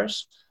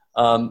cars.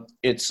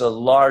 It's a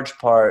large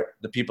part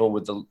the people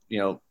with the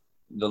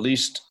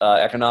least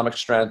economic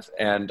strength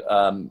and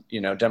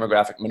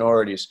demographic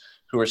minorities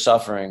who are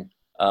suffering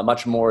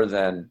much more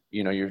than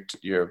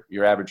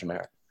your average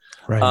American.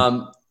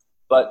 Right.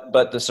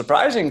 But the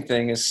surprising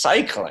thing is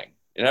cycling.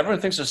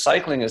 Everyone thinks of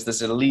cycling as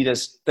this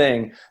elitist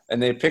thing,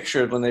 and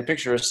when they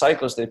picture a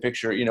cyclist, they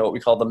picture what we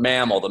call the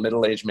mammal, the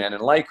middle-aged man in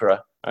lycra,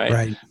 right?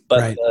 Right.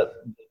 But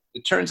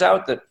it turns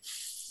out that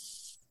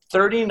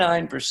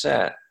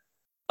 39%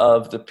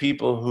 of the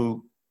people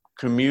who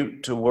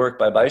commute to work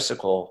by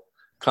bicycle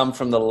come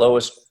from the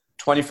lowest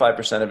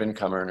 25% of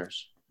income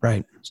earners.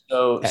 Right.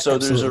 So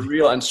there's a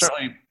real, and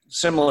certainly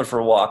similar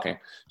for walking.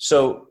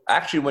 So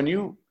actually, when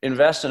you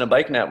invest in a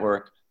bike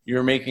network,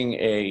 you're making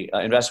a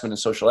investment in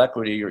social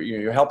equity.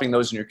 You're helping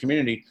those in your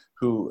community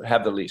who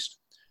have the least.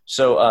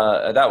 So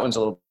that one's a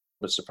little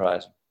bit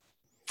surprising.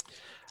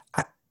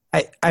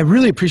 I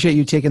really appreciate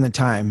you taking the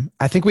time.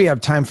 I think we have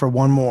time for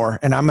one more,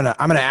 and I'm gonna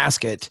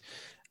ask it.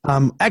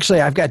 Actually,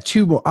 I've got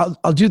 2 more.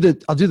 I'll do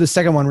the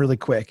second one really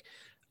quick.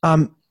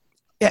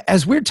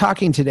 As we're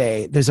talking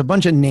today, there's a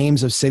bunch of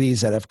names of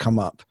cities that have come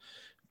up: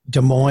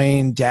 Des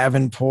Moines,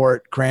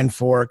 Davenport, Grand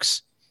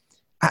Forks.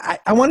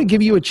 I want to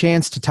give you a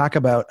chance to talk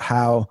about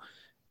how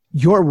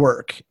your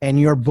work and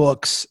your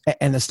books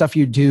and the stuff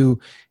you do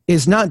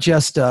is not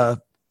just a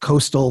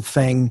coastal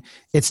thing.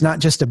 It's not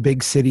just a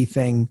big city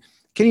thing.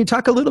 Can you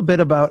talk a little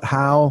bit about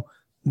how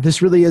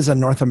this really is a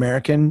North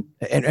American,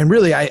 and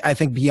really I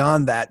think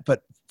beyond that,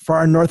 but for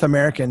our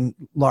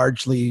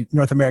largely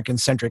North American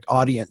centric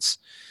audience,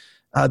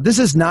 this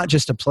is not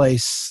just a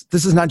place,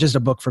 this is not just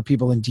a book for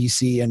people in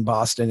DC and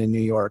Boston and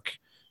New York,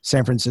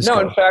 San Francisco.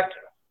 No, in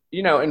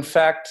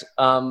fact,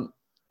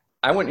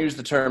 I wouldn't use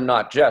the term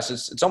 "not just."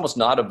 It's almost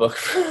not a book.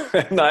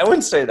 No, I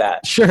wouldn't say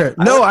that. Sure.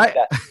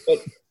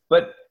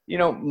 But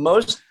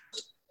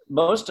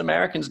most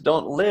Americans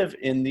don't live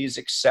in these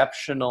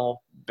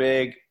exceptional,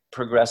 big,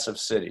 progressive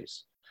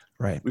cities.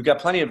 Right. We've got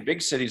plenty of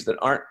big cities that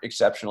aren't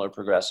exceptional or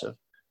progressive,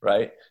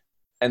 right?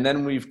 And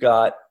then we've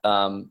got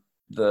the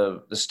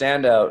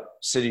standout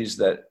cities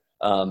that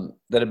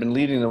have been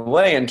leading the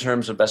way in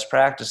terms of best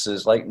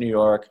practices, like New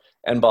York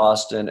and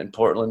Boston and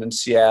Portland and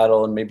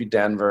Seattle and maybe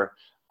Denver,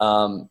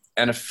 and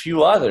a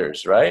few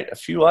others, right? A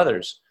few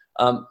others.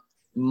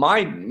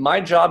 My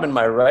job in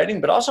my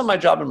writing, but also my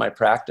job in my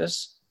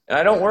practice, and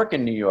I don't work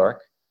in New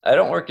York, I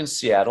don't work in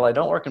Seattle, I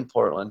don't work in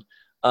Portland,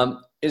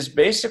 is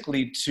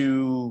basically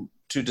to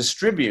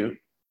distribute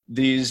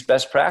these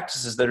best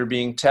practices that are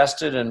being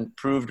tested and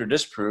proved or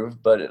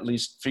disproved, but at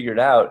least figured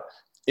out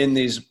in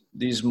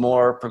these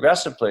more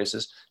progressive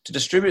places, to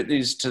distribute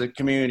these to the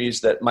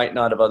communities that might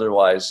not have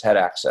otherwise had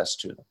access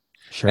to them.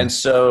 Sure. And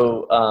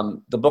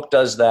so the book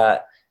does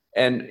that.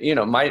 And,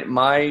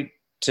 my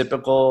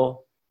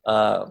typical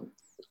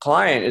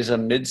client is a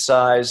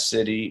mid-sized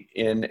city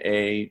in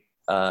a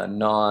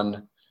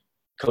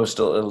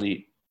non-coastal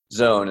elite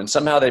zone. And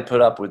somehow they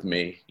put up with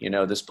me,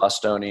 this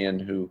Bostonian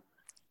who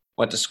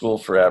went to school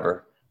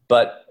forever.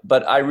 But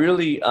I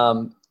really,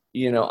 I'm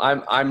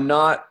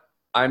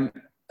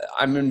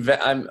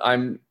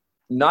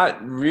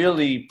not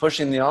really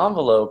pushing the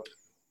envelope.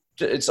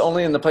 It's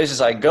only in the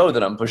places I go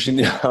that I'm pushing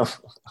the envelope.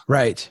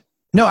 Right.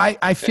 No,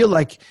 I feel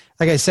like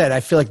I said,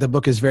 I feel like the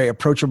book is very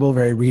approachable,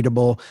 very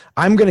readable.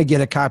 I'm going to get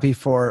a copy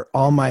for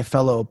all my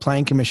fellow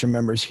Planning Commission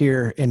members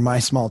here in my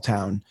small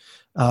town,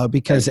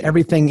 because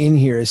everything in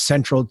here is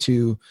central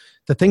to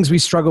the things we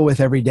struggle with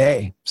every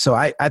day. So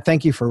I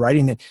thank you for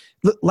writing it.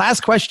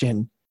 Last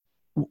question.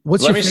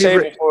 What's your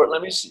favorite?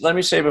 Let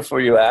me say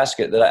before you ask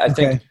it that I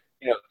think,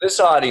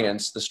 this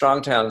audience, the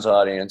Strong Towns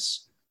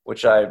audience,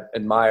 which I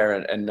admire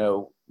and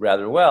know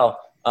rather well,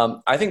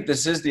 I think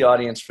this is the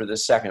audience for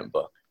this second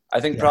book. I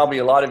think probably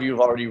a lot of you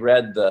have already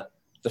read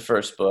the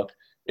first book.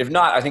 If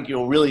not, I think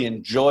you'll really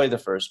enjoy the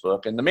first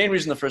book. And the main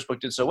reason the first book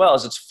did so well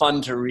is it's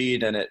fun to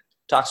read, and it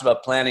talks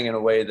about planning in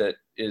a way that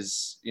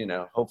is,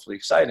 hopefully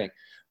exciting.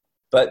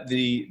 But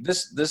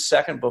this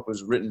second book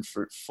was written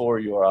for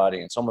your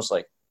audience, almost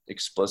like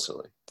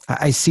explicitly.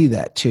 I see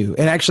that too.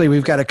 And actually,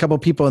 we've got a couple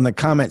people in the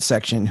comment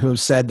section who have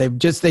said they've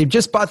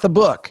just bought the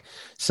book.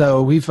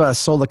 So we've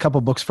sold a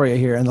couple books for you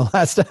here in the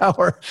last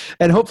hour,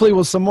 and hopefully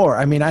we'll some more.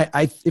 I mean,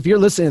 if you're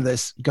listening to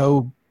this,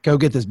 go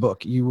get this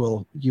book. You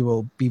will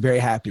be very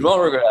happy. You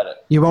won't regret it.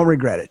 You won't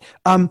regret it.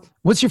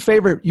 What's your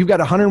favorite? You've got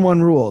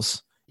 101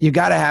 rules. You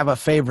got to have a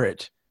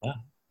favorite. Yeah.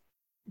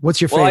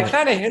 What's your favorite? Well, I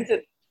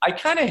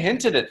kind of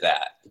hinted at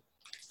that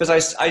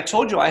because I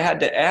told you I had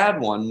to add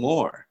one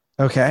more.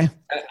 Okay.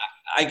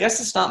 I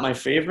guess it's not my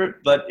favorite,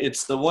 but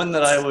it's the one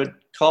that I would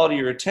call to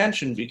your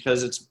attention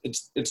because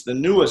it's the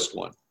newest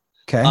one.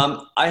 Okay.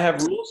 I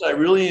have rules I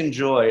really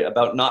enjoy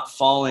about not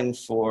falling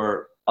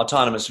for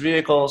autonomous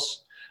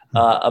vehicles,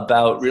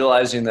 about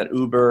realizing that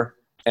Uber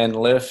and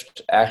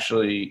Lyft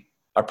actually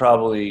are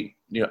probably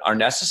are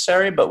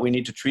necessary, but we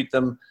need to treat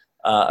them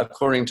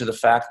according to the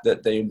fact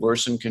that they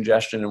worsen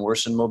congestion and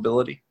worsen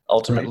mobility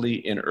ultimately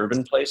in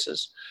urban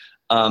places.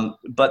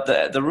 But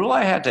the rule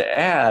I had to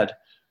add,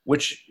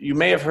 which you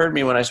may have heard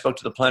me when I spoke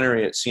to the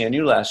plenary at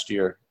CNU last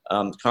year,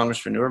 Congress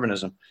for New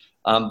Urbanism,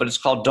 but it's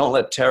called Don't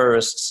Let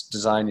Terrorists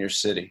Design Your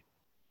City.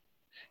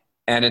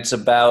 And it's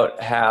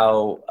about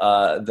how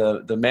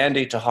the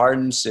mandate to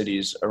harden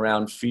cities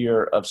around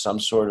fear of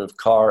some sort of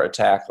car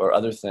attack or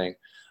other thing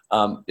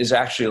is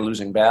actually a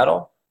losing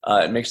battle.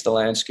 It makes the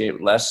landscape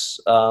less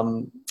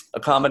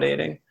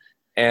accommodating,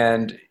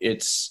 and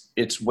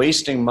it's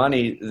wasting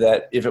money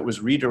that if it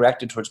was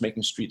redirected towards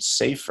making streets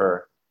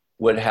safer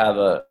would have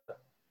a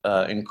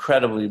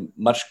incredibly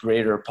much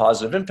greater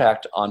positive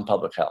impact on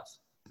public health,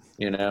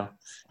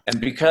 and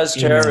because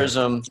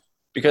terrorism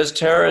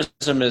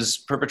is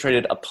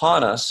perpetrated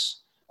upon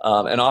us,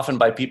 and often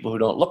by people who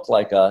don't look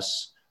like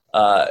us,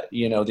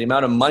 the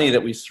amount of money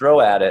that we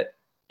throw at it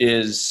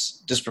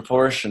is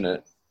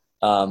disproportionate.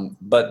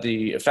 But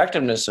the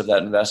effectiveness of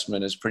that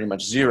investment is pretty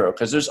much zero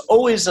because there's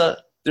always a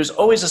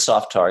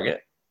soft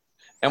target,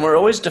 and we're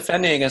always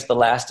defending against the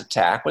last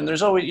attack when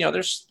there's always,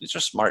 these are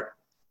smart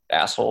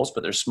assholes,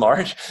 but they're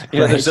smart.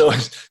 Right. There's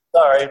always,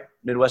 sorry,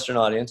 Midwestern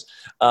audience.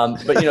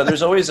 But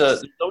there's always a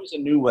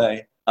new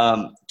way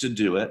to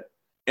do it.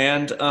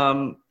 And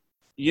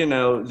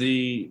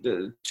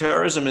the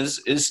terrorism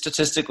is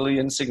statistically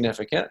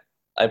insignificant.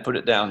 I put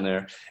it down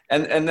there.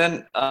 And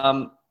then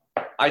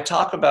I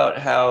talk about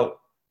how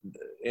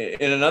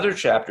in another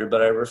chapter,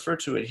 but I refer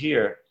to it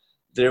here,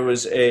 there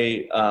was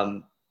a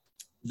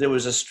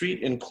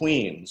street in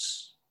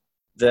Queens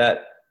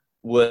that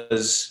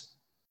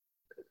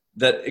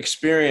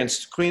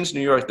experienced Queens,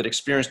 New York, that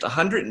experienced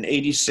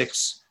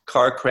 186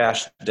 car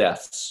crash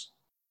deaths,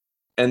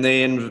 and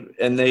they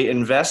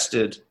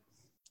invested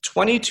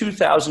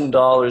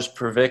 $22,000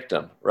 per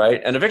victim,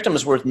 right? And a victim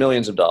is worth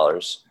millions of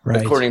dollars,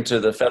 right, according to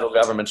the federal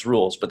government's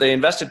rules. But they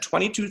invested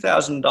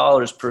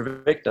 $22,000 per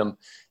victim,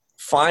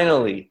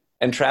 finally,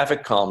 and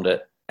traffic calmed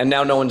it, and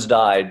now no one's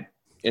died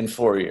in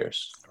 4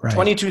 years. Right.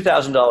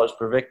 $22,000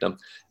 per victim.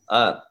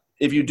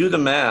 If you do the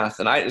math,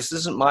 and this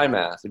isn't my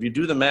math, if you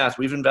do the math,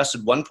 we've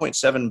invested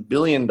 $1.7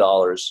 billion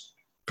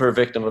per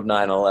victim of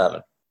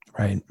 9/11.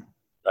 Right.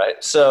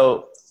 Right.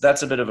 So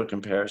that's a bit of a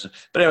comparison.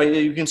 But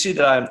anyway, you can see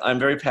that I'm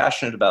very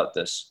passionate about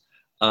this.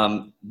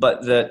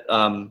 But that,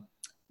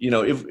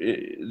 if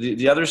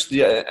the others,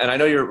 and I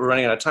know you're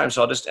running out of time,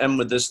 so I'll just end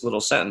with this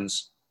little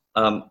sentence.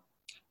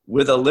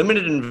 With a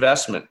limited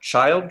investment,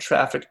 child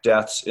traffic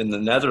deaths in the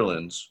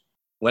Netherlands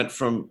went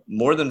from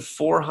more than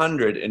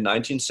 400 in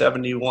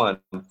 1971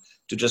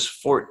 to just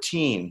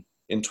 14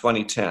 in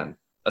 2010.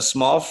 A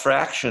small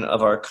fraction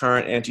of our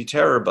current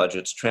anti-terror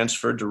budgets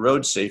transferred to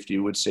road safety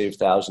would save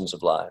thousands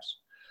of lives.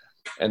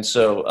 And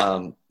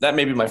so that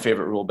may be my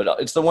favorite rule, but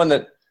it's the one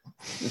that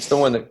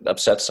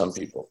upsets some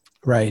people.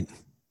 Right.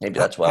 Maybe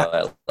that's why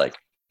I like.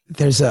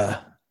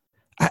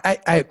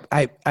 I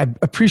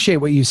appreciate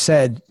what you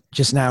said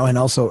just now and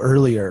also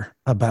earlier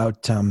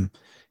about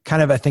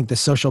kind of, I think, the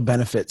social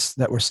benefits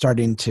that we're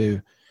starting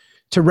to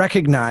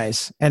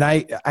recognize. And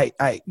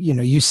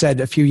you said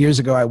a few years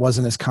ago I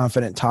wasn't as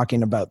confident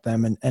talking about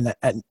them, and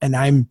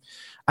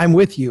I'm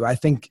with you. I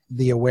think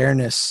the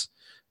awareness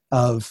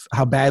of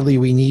how badly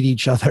we need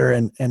each other,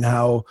 and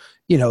how,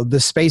 the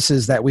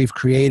spaces that we've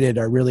created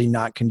are really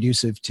not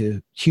conducive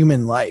to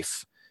human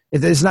life.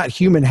 It's not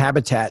human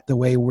habitat the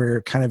way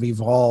we're kind of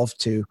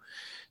evolved to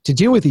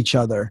deal with each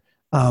other,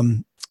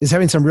 is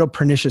having some real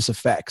pernicious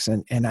effects.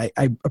 And I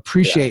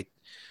appreciate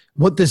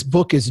what this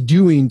book is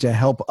doing to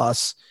help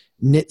us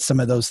knit some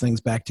of those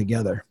things back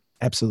together.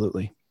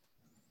 Absolutely.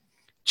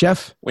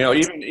 Jeff?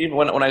 Even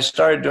when I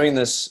started doing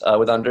this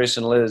with Andres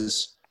and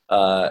Liz,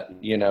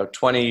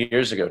 25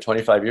 years ago,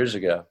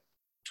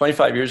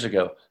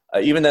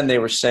 even then they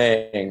were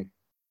saying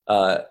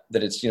that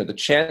it's, the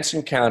chance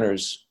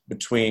encounters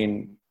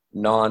between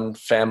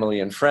non-family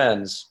and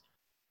friends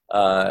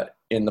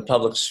in the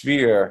public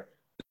sphere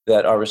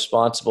that are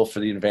responsible for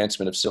the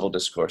advancement of civil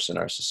discourse in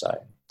our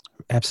society.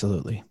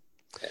 Absolutely.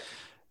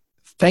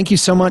 Thank you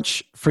so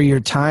much for your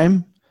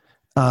time.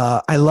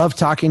 I love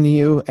talking to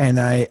you, and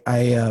I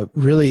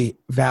really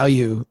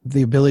value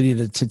the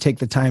ability to take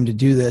the time to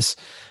do this.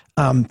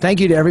 Thank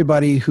you to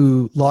everybody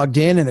who logged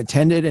in and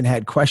attended and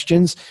had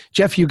questions.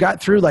 Jeff, you got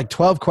through like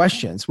 12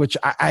 questions, which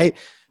I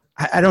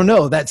don't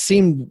know. That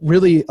seemed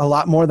really a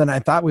lot more than I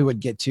thought we would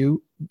get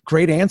to.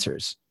 Great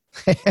answers.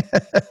 Well,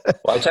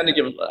 I tend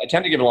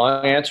to give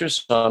long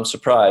answers, so I'm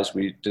surprised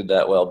we did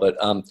that well. But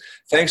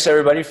thanks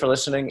everybody for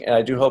listening, and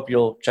I do hope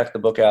you'll check the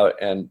book out.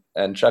 And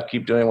Chuck,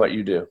 keep doing what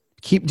you do.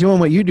 Keep doing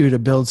what you do to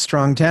build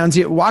strong towns.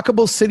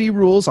 Walkable City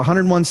Rules,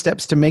 101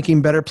 Steps to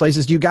Making Better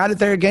Places. You got it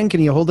there again?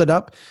 Can you hold it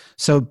up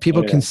so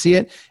people can see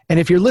it? And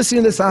if you're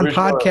listening to this on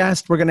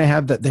podcast, we're going to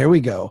have that. There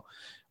we go.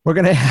 We're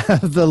going to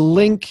have the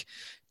link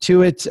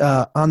to it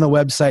on the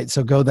website.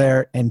 So go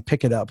there and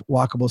pick it up.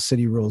 Walkable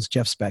City Rules,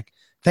 Jeff Speck.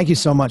 Thank you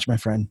so much, my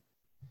friend.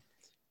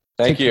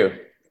 Thank you.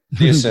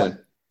 See you soon.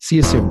 See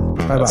you soon.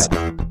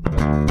 Bye-bye.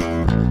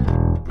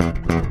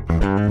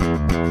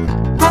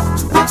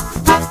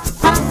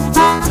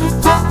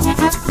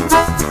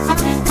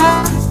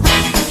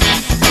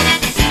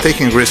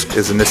 Taking risk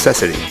is a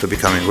necessity to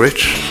becoming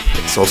rich.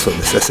 It's also a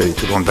necessity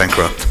to going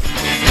bankrupt.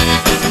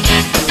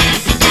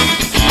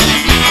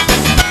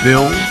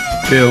 Bill.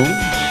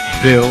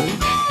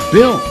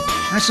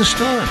 That's the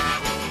story.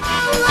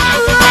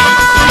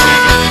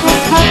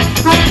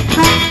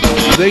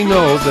 They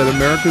know that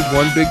America's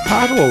one big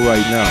pothole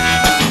right now.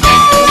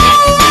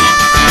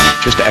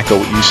 Just to echo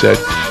what you said,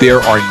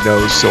 there are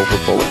no silver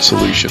bullet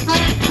solutions.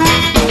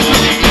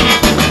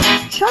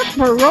 Chuck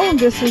Marohn,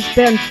 this has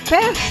been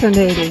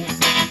fascinating.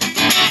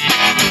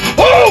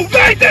 Who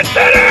made this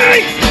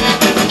city?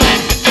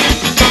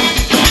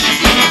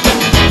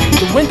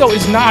 The window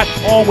is not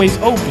always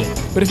open,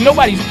 but if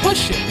nobody's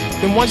pushing,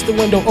 then once the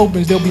window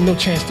opens, there'll be no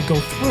chance to go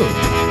through.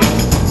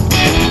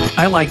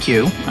 I like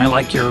you. I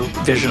like your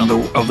vision of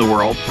the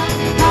world.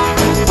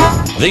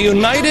 The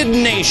United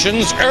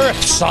Nations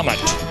Earth Summit,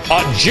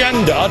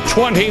 Agenda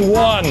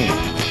 21.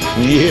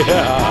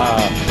 Yeah.